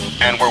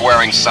 and we're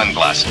wearing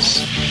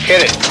sunglasses.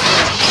 Hit it.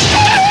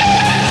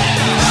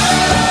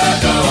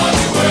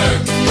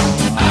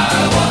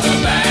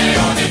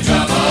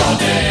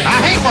 I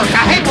hate work,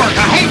 I hate work,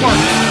 I hate work.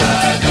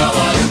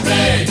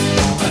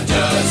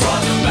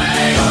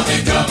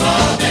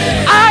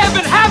 I have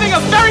been having a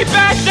very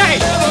bad day.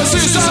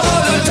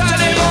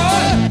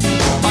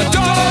 I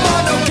don't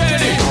want no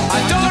candy. I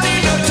don't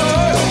need no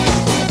toy.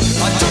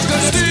 I took a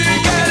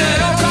stick and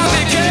an old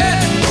coffee can.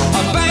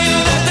 I'm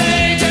banging that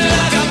thing till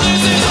I got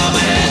bruises on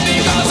my head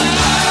because I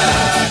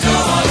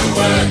don't want to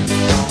work.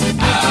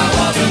 I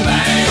want to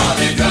bang on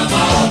the drum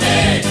all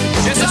day.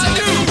 Yes, I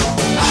do.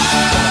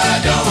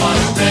 I don't want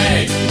to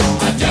play.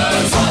 I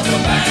just want to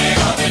bang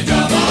on the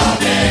drum all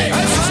day.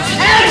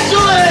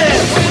 Excellent!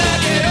 When I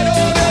get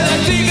older, they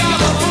think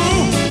I'm a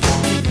fool.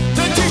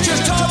 The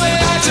teachers told me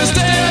I should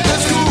stay at the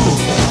school.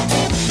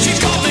 She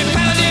called me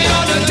pounding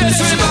on the desk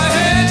with my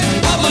head.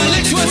 But my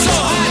licks were so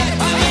hot,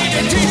 I made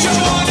the teacher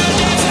want to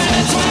dance and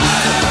that's why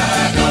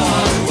I don't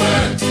want to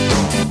work.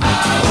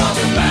 I want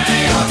to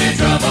bang on the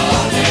drum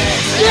all day.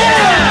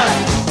 Yeah!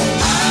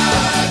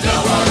 I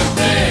don't want to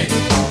play.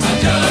 I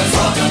just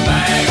want to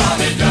bang on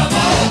the drum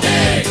all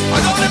day.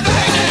 I'm gonna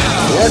bang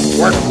now.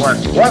 Work.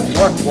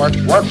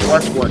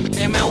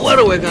 Hey, man, what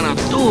are we gonna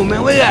do,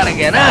 man? We gotta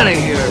get out of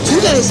here. Do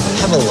you guys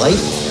have a life?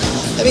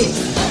 I mean,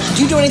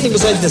 do you do anything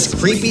besides this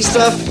creepy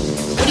stuff?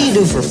 What do you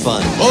do for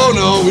fun? Oh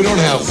no, we don't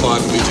have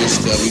fun. We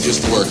just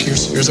work.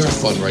 Here's our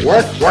fun right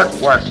Work.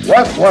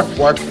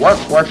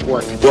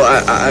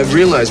 Well, I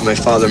realize my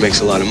father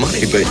makes a lot of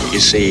money, but you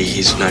see,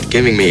 he's not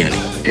giving me any.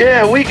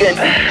 Yeah, weekend.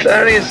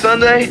 Saturday and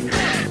Sunday.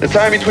 the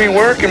time between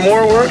work and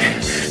more work,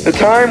 the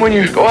time when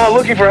you go out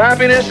looking for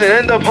happiness and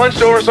end up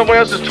hunched over somebody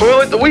else's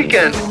toilet, the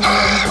weekend.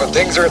 When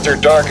things are at their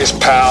darkest,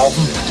 pal,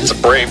 it's a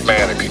brave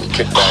man who can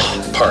kick back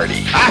and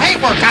party. I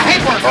hate work.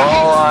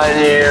 All I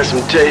need are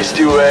some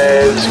tasty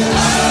waves,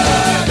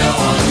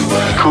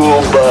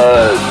 cool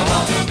buzz,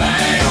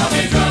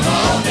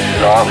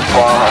 and I'm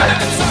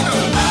fine.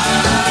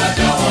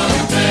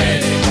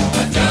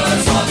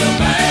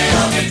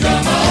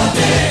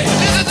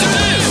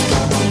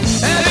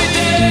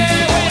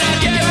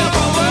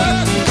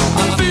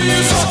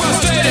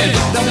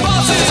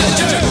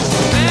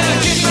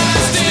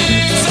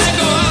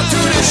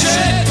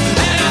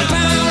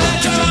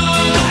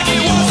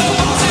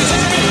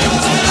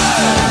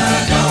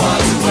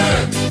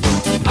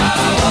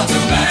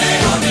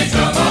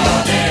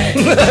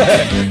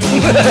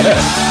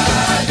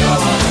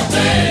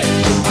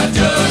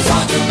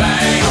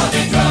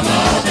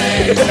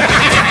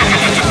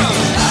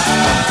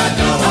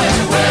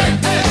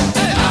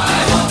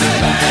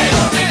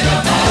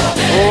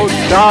 Oh,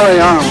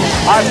 darling, I'm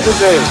hot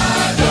today.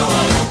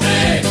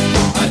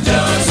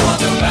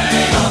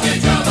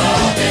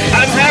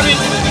 I'm having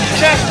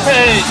chest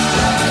pain.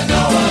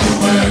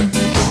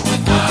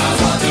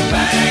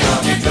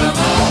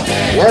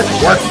 Work.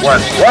 I hate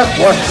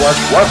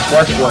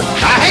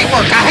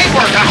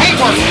work.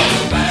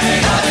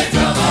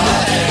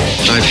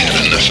 I've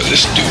had enough of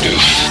this doo-doo.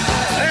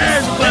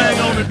 There's a bang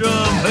on the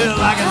drum, feel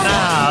like it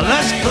now.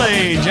 Let's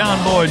play John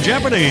Boy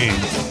Jeopardy.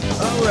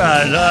 All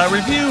right,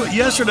 review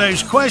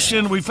yesterday's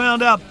question. We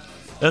found out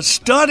that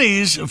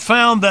studies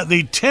found that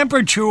the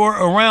temperature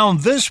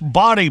around this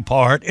body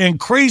part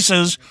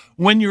increases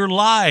when you're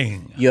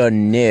lying. Your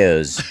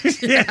nose.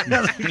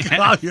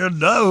 Yeah, your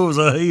nose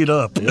will heat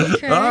up.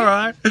 Okay. All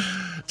right.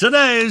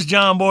 Today's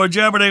John Boy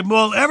Jeopardy.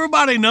 Well,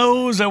 everybody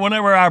knows that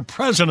whenever our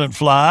president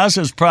flies,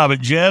 his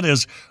private jet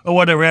is, or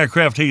whatever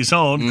aircraft he's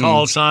on,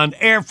 call sign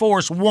Air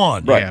Force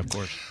One. Right. Yeah, of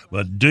course.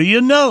 But do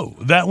you know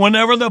that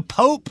whenever the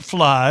Pope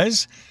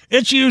flies,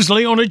 it's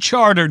usually on a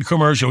chartered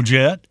commercial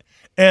jet,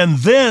 and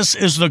this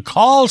is the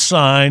call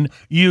sign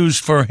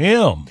used for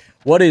him?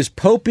 What is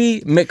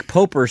Popey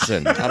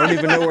McPoperson? I don't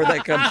even know where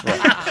that comes from.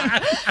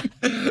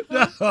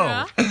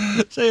 No.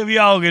 See if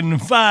y'all can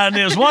find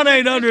this.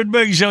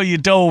 1-800-BIG-SHOW, you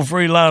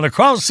toll-free line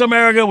across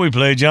America. We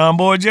play John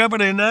Boy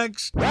Jeopardy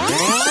next.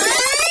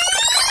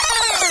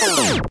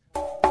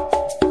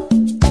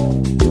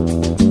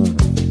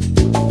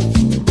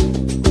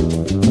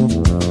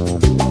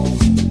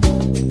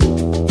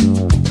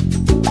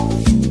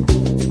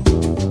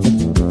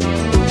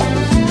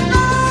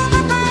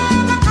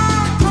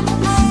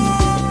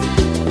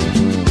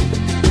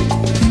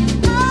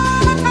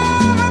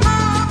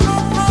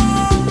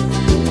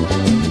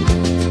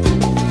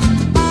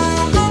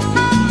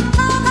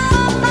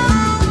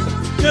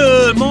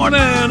 Good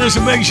morning. It's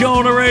a big show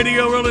on the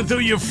radio rolling through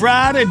you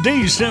Friday,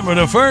 December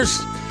the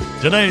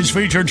 1st. Today's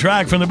featured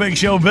track from the Big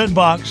Show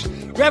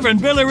Bitbox,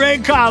 Reverend Billy Ray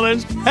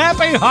Collins,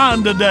 Happy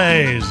Honda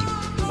Days.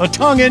 A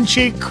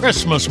tongue-in-cheek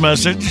Christmas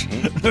message.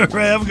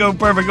 Rev, go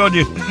perfect on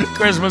your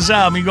Christmas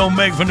album you're going to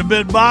make from the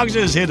Bitbox.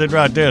 Just hit it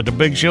right there at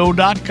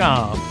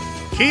thebigshow.com.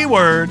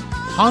 Keyword,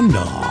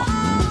 Honda.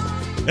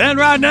 And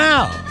right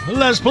now,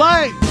 let's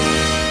play.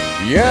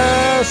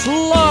 Yes,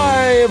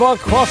 live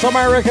across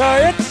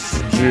America, it's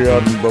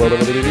John Boy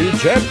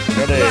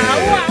Jeopardy.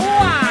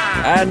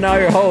 And now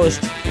your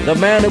host, the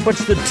man who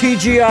puts the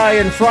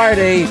TGI in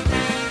Friday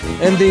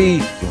and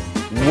the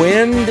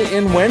wind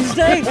in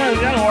Wednesday?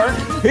 That'll work.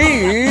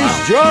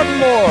 He's John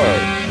Boy.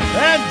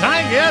 And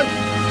thank you.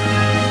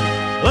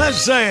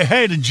 Let's say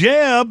hey to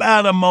Jeb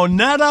out of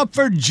Monetta,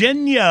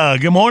 Virginia.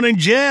 Good morning,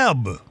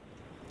 Jeb.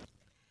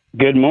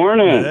 Good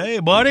morning. Hey,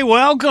 buddy,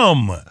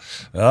 welcome.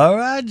 All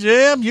right,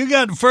 Jeb, you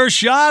got the first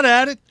shot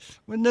at it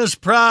with this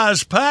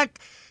prize pack.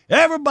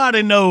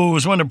 Everybody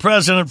knows when the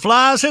president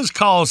flies, his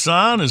call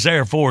sign is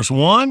Air Force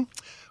One.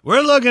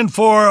 We're looking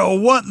for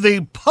what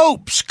the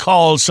Pope's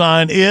call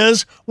sign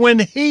is when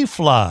he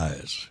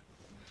flies.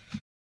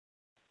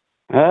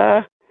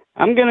 I'm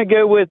going to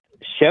go with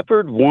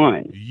Shepherd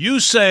One. You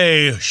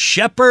say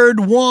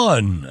Shepherd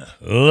One.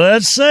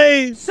 Let's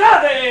see.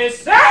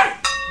 Service.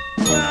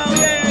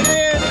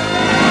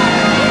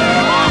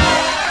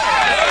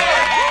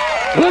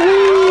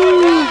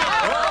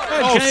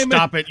 Oh,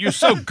 stop it. You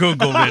so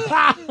Googled it.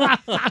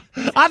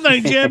 I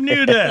think Jeb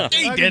knew that.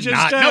 He I did can not.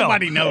 just tell.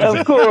 Nobody knows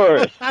Of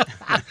course.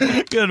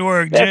 Good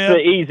work, That's Jeb. the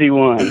easy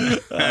one.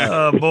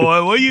 Oh,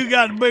 boy. Well, you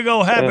got a big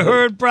old Happy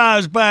Herd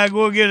prize pack.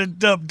 We'll get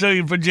it up to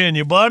you in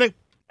Virginia, buddy.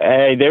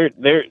 Hey, they're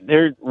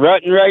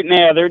rutting right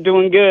now. They're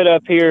doing good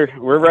up here.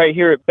 We're right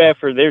here at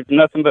Bedford. There's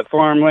nothing but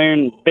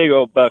farmland, big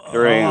old bucks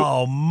around.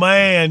 Oh,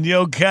 man. You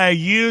okay?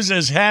 Use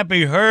this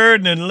Happy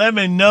Herd and let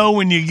me know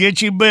when you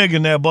get you big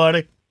in there,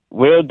 buddy.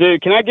 Will do.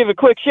 Can I give a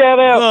quick shout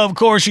out? Of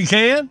course you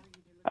can.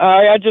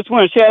 I just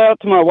want to shout out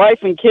to my wife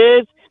and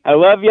kids. I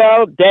love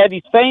y'all.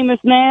 Daddy's famous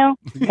now.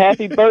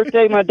 Happy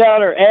birthday, my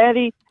daughter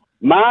Addie.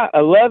 Ma,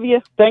 I love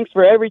you. Thanks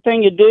for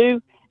everything you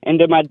do. And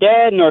to my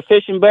dad and our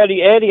fishing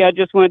buddy Eddie, I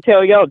just want to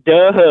tell y'all,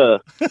 duh.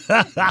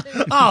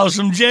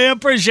 Awesome, Jay.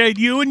 Appreciate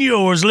you and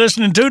yours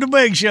listening to The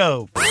Big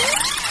Show.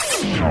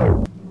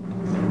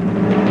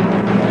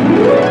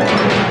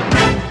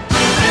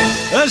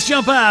 Let's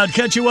jump out,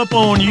 catch you up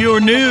on your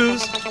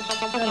news.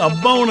 Got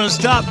a bonus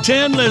top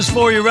 10 list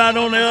for you right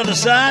on the other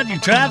side. You're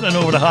traveling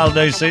over the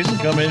holiday season.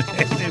 Come in.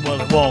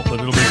 Well, it won't, but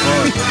it'll be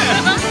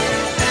fun.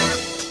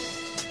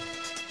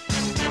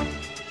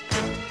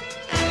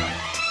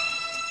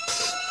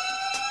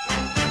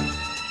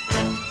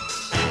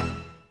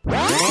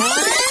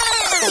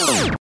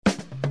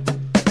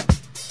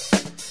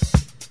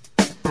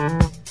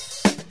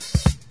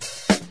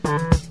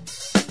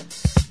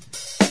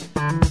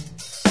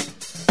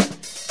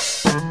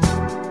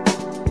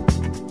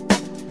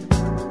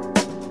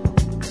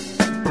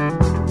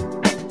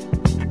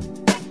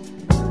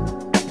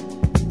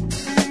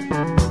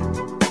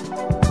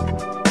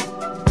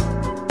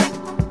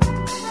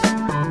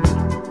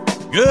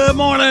 Good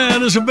morning.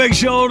 It's a Big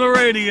Show on the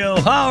radio.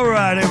 All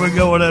right, here we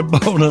go with that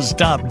bonus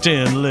top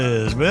 10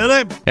 list,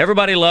 Billy.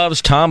 Everybody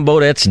loves Tom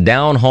Bodette's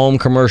down-home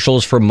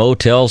commercials for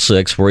Motel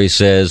 6 where he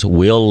says,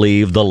 we'll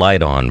leave the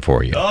light on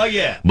for you. Oh,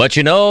 yeah. But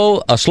you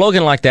know, a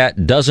slogan like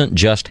that doesn't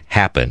just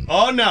happen.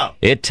 Oh, no.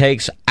 It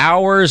takes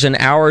hours and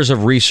hours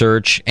of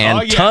research,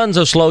 and tons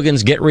of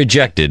slogans get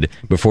rejected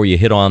before you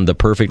hit on the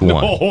perfect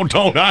one. Oh,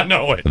 don't I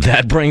know it.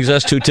 That brings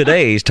us to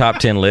today's top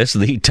 10 list,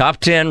 the top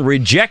 10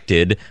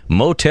 rejected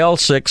Motel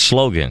 6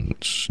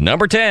 slogans.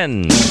 Number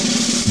 10,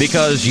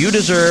 because you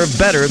deserve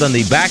better than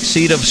the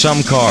backseat of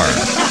some car.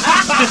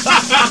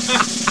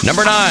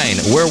 Number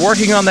 9, we're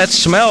working on that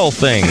smell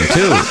thing,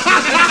 too.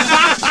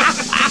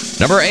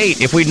 Number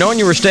 8, if we'd known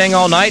you were staying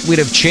all night, we'd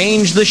have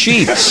changed the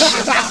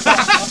sheets.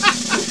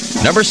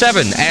 Number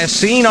 7, as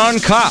seen on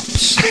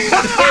Cops.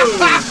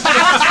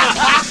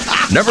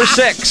 Number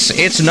 6,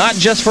 it's not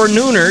just for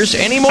nooners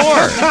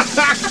anymore.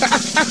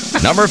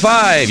 Number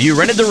 5, you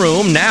rented the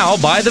room, now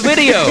buy the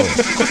video.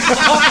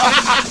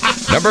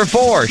 Number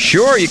 4,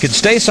 sure, you could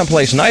stay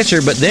someplace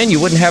nicer, but then you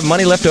wouldn't have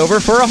money left over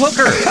for a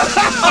hooker.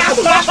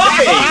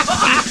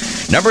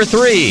 Number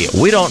 3,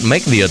 we don't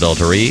make the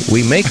adultery,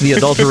 we make the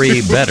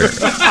adultery better.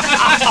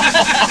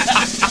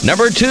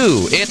 Number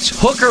 2, it's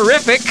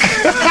hookerific.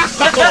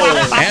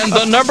 And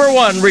the number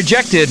 1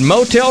 rejected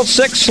Motel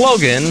 6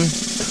 slogan,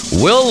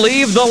 we'll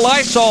leave the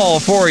Lysol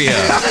for you.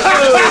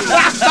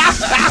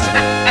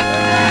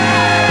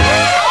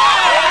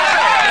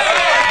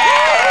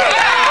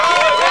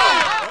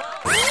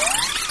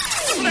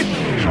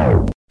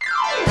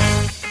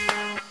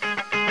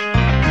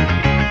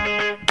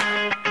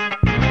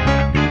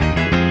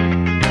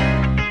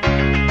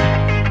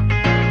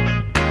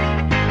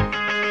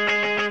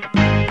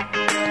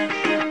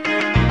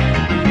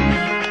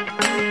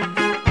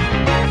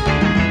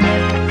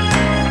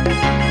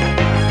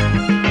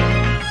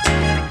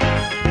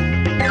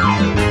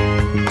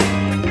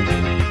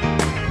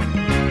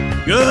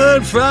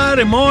 Good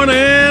Friday morning.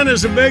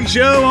 It's a Big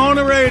Show on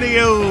the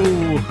radio.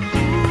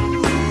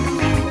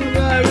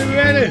 Are we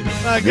ready?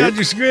 I got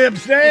your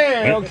scripts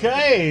there.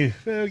 Okay,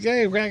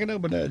 crack it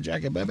open that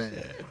jacket, baby.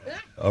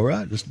 All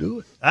right, let's do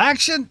it.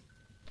 Action.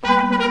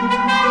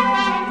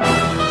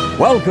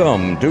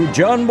 Welcome to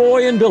John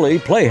Boy and Billy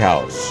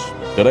Playhouse.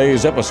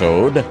 Today's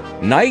episode,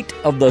 Night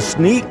of the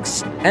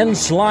Sneaks and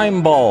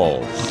Slime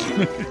Balls.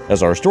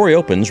 As our story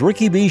opens,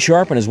 Ricky B.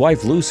 Sharp and his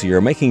wife Lucy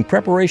are making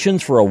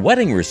preparations for a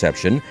wedding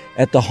reception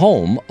at the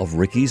home of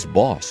Ricky's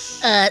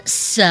boss.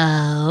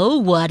 So,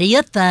 what do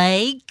you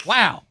think?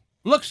 Wow,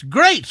 looks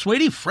great,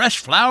 sweetie. Fresh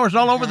flowers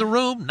all over the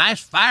room, nice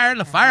fire in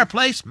the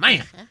fireplace.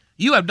 Man,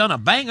 you have done a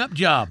bang-up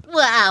job. Well,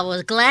 I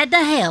was glad to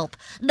help.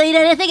 Need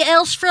anything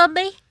else from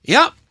me?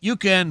 Yep, you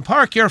can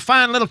park your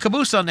fine little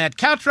caboose on that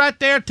couch right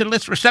there till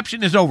this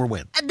reception is over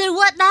with. Do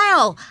what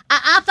now?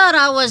 I thought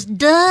I was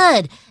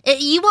done.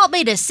 You want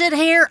me to sit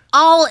here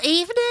all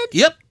evening?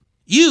 Yep,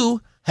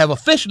 you have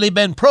officially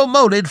been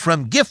promoted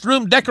from gift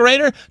room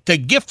decorator to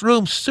gift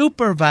room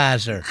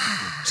supervisor.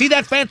 See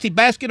that fancy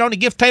basket on the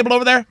gift table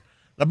over there?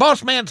 The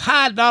boss man's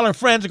high-dollar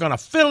friends are going to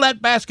fill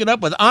that basket up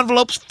with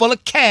envelopes full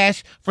of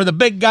cash for the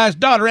big guy's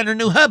daughter and her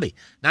new hubby.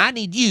 Now, I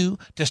need you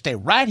to stay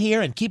right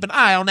here and keep an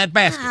eye on that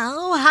basket.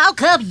 Oh, how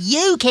come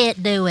you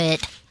can't do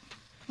it?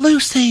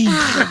 Lucy,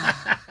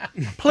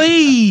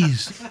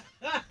 please.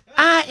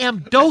 I am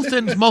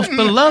Dothan's most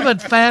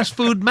beloved fast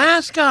food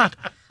mascot,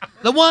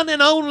 the one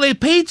and only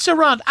Pizza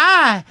Runt.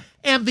 I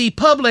am the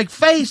public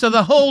face of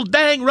the whole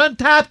dang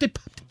Run-Type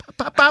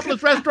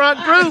Popless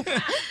restaurant group.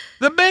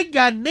 The big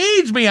guy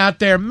needs me out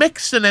there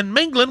mixing and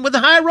mingling with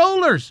the high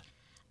rollers.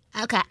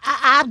 Okay,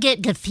 I'm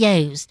getting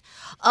confused.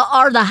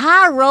 Are the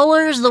high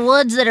rollers the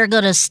ones that are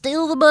going to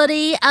steal the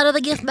money out of the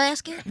gift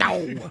basket?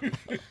 No.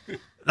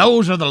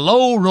 Those are the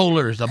low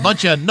rollers, a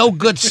bunch of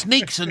no-good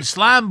sneaks and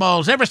slime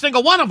balls, every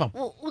single one of them.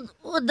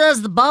 Well,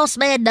 does the boss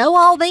man know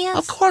all this?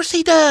 Of course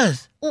he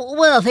does.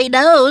 Well, if he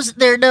knows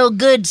there are no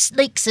good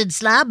sneaks and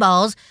slime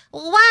balls,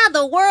 why in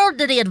the world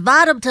did he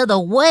invite them to the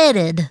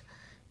wedding?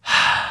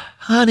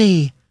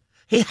 Honey,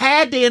 he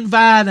had to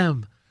invite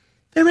them.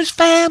 They're his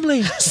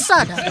family.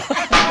 Son of a...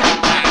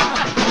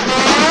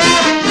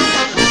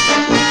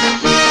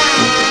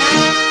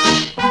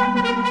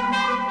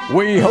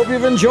 We hope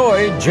you've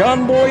enjoyed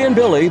John Boy and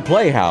Billy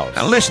Playhouse.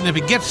 Now listen, if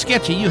it gets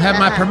sketchy, you have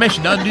my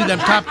permission to undo them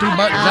top 2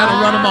 buttons. That'll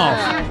run them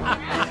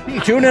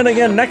off. Tune in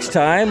again next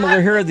time.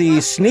 We'll hear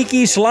the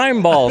sneaky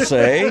slime ball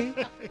say,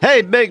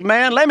 "Hey, big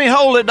man, let me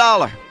hold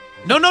 $1."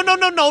 No,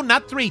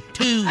 not 3,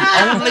 2,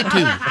 only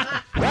 2.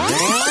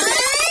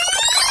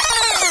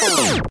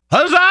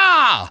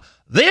 Huzzah!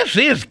 This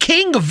is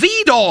King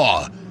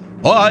Vidor.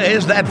 Or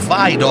is that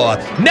Vidor?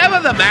 Never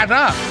the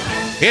matter.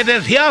 It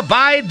is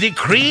hereby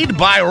decreed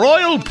by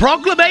royal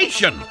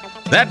proclamation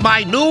that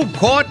my new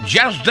court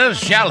jesters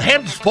shall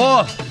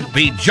henceforth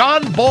be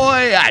John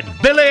Boy and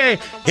Billy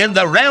in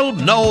the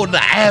realm known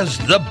as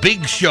the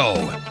Big Show.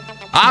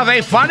 Are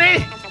they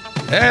funny?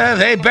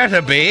 They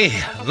better be,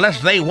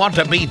 unless they want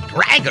to be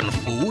dragon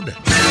food.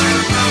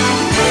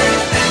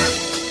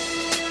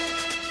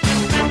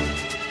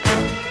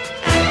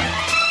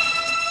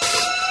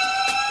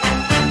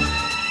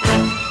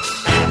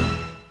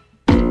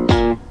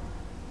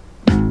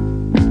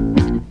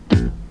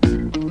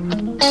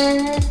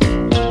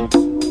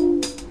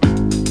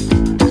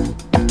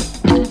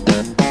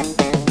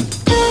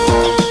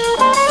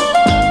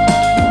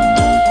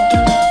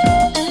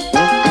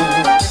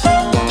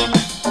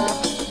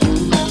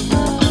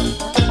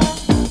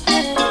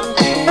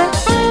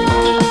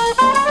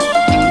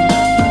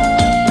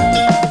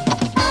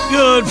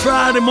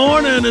 Friday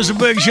morning is a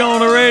Big Show on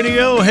the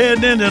radio,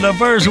 heading into the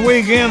first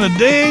weekend of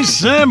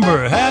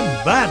December. How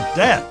about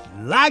that?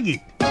 Like it.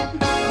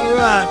 All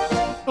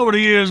right. Over the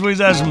years, we've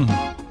had some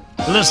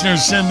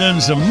listeners send in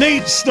some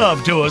neat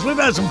stuff to us. We've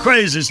had some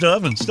crazy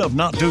stuff and stuff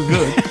not too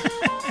good.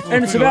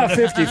 And it's about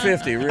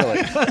 50-50, really.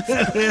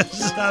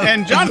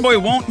 And John Boy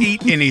won't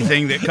eat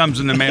anything that comes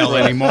in the mail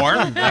anymore.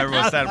 There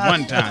was that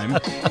one time.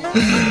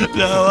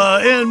 So,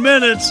 in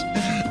minutes,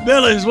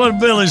 one of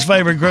Billy's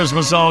favorite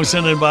Christmas songs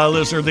sent in by a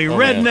listener, the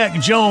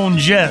Redneck Joan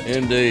Jett.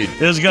 Indeed.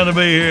 Is going to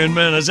be here in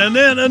minutes. And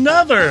then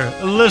another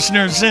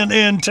listener sent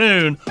in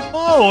tune.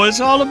 Oh, it's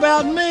all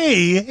about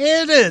me,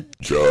 hit it.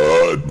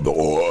 John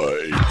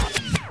Boy.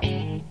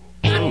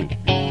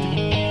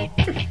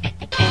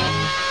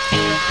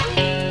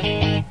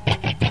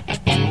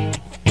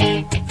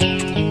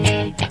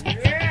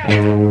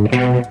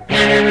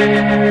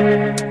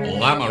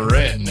 Well, I'm a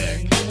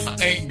redneck.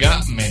 I ain't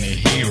got many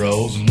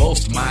heroes, and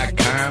most of my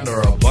kind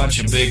are a bunch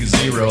of big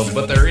zeros.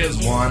 But there is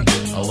one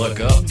I look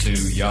up to,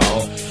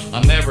 y'all.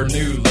 I never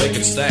knew they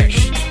could stack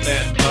shit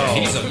that tall.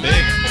 He's a big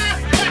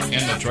one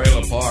in the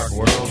trailer park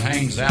world,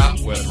 hangs out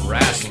with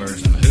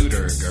wrestlers and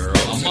hooter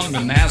girls. Among the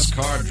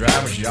NASCAR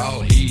drivers,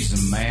 y'all, he's a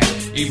man.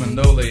 Even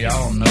though they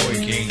all know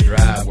he can't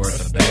drive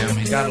worth a damn.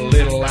 He's got a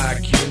little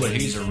IQ, but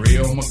he's a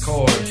real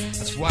McCoy.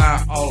 That's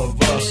why all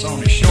of us on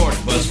the short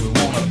bus, we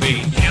want to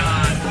be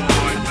John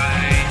Boy,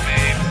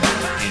 baby.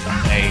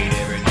 Getting paid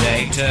every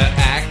day to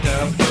act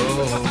a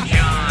fool.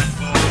 John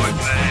Boy,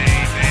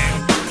 baby.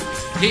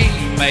 He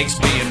makes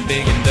being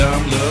big and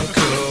dumb look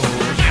cool.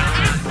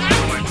 John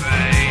Boy,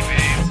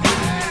 baby.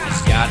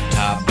 He's got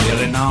top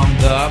billing on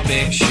the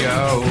Big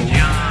Show.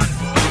 John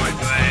Boy,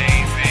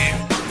 baby.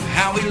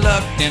 How he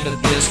lucked into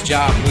this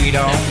job, we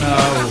don't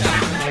know.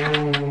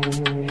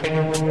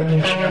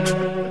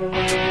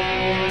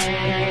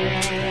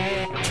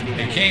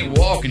 Can't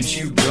walk and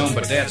chew gum,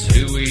 but that's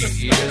who he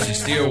is. He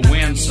still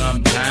wins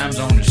sometimes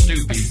on the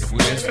stupid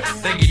quiz.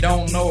 Think he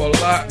don't know a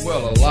lot?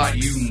 Well, a lot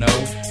you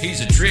know. He's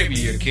a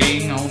trivia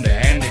king on the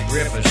Andy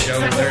Griffith Show.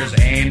 There's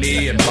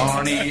Andy and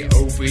Barney,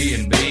 Opie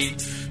and B,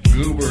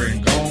 Goober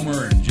and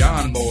Gomer and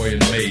John Boy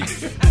and me.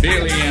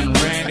 Billy and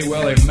Randy,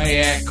 well, they may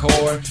act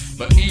coy,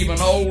 but even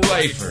old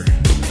Rafer,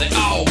 they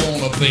all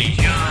want to be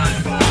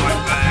John Boy,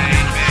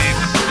 baby.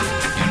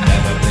 You'll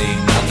never be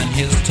nothing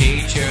his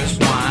teachers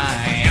whine.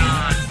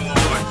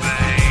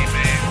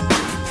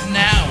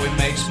 Now he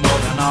makes more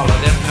than all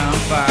of them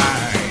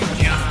combined.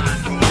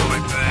 John Boy,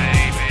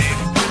 baby.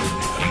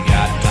 You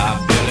got top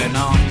billing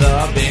on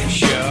the Big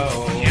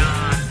Show.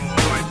 John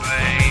Boy,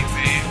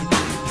 baby.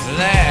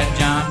 That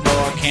John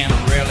Boy can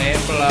really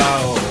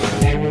blow.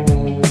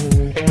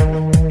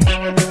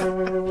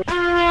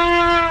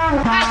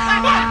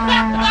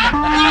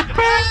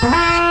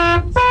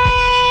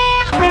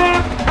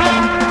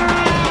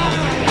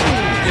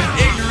 If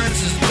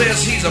ignorance is bliss,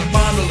 he's a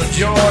bundle of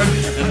joy.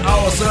 And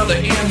all us other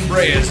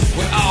inbreds,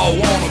 we all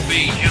want to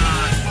be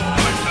John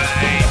Boy,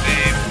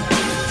 baby.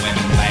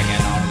 Women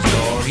banging on his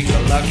door, he's a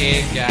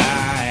lucky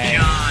guy.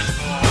 John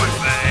Boy,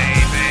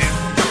 baby.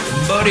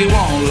 But he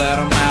won't let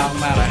them out, no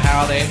matter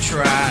how they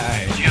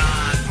try.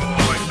 John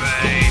Boy,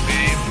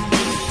 baby.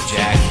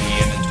 Jackie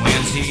and the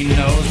twins, he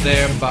knows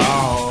their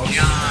balls.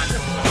 John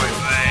Boy,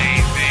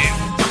 baby.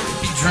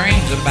 He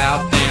dreams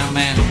about them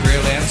and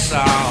grilling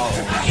salt.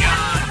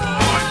 John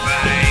Boy,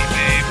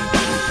 baby.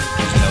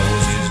 His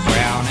nose is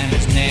brown and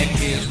his neck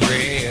is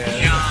red.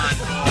 John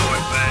Boy,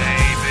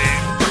 baby.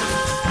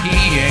 He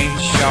ain't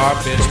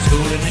sharp as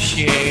tool in the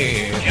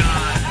shed.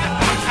 John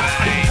Boy,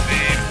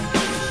 baby.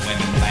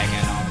 Women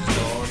banging on his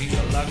door, he's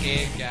a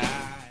lucky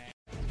guy.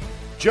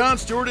 Jon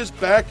Stewart is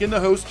back in the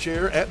host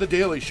chair at The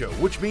Daily Show,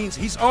 which means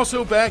he's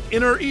also back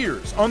in our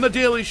ears on The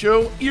Daily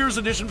Show Ears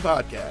Edition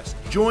podcast.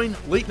 Join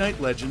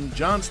late-night legend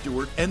Jon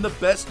Stewart and the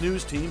best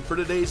news team for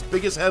today's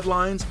biggest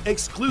headlines,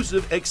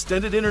 exclusive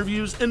extended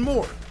interviews, and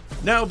more.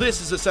 Now this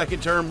is a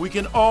second term we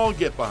can all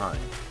get behind.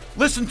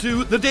 Listen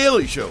to The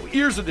Daily Show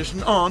Ears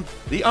Edition on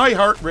the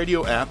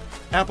iHeartRadio app,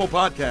 Apple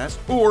Podcasts,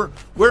 or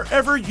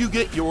wherever you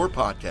get your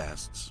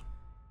podcasts.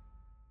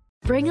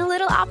 Bring a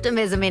little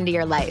optimism into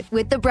your life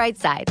with The Bright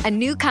Side, a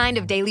new kind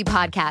of daily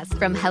podcast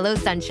from Hello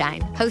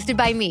Sunshine, hosted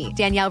by me,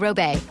 Danielle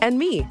Robay. And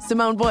me,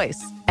 Simone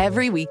Boyce.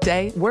 Every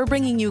weekday, we're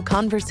bringing you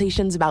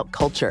conversations about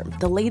culture,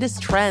 the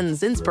latest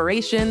trends,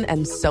 inspiration,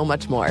 and so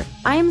much more.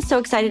 I am so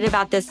excited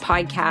about this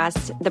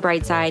podcast, The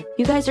Bright Side.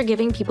 You guys are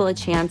giving people a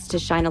chance to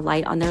shine a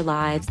light on their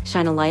lives,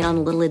 shine a light on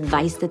a little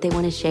advice that they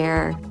want to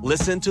share.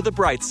 Listen to The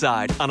Bright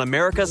Side on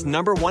America's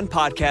 #1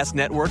 podcast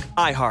network,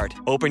 iHeart.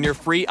 Open your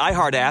free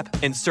iHeart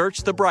app and search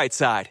The Bright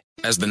Side.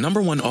 As the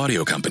 #1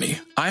 audio company,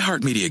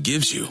 iHeartMedia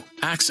gives you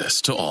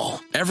access to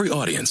all. Every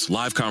audience,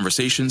 live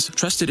conversations,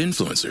 trusted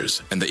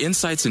influencers, and the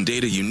insights and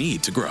data you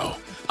need to grow.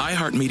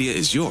 iHeartMedia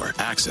is your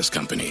access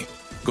company.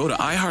 Go to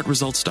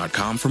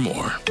iHeartResults.com for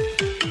more.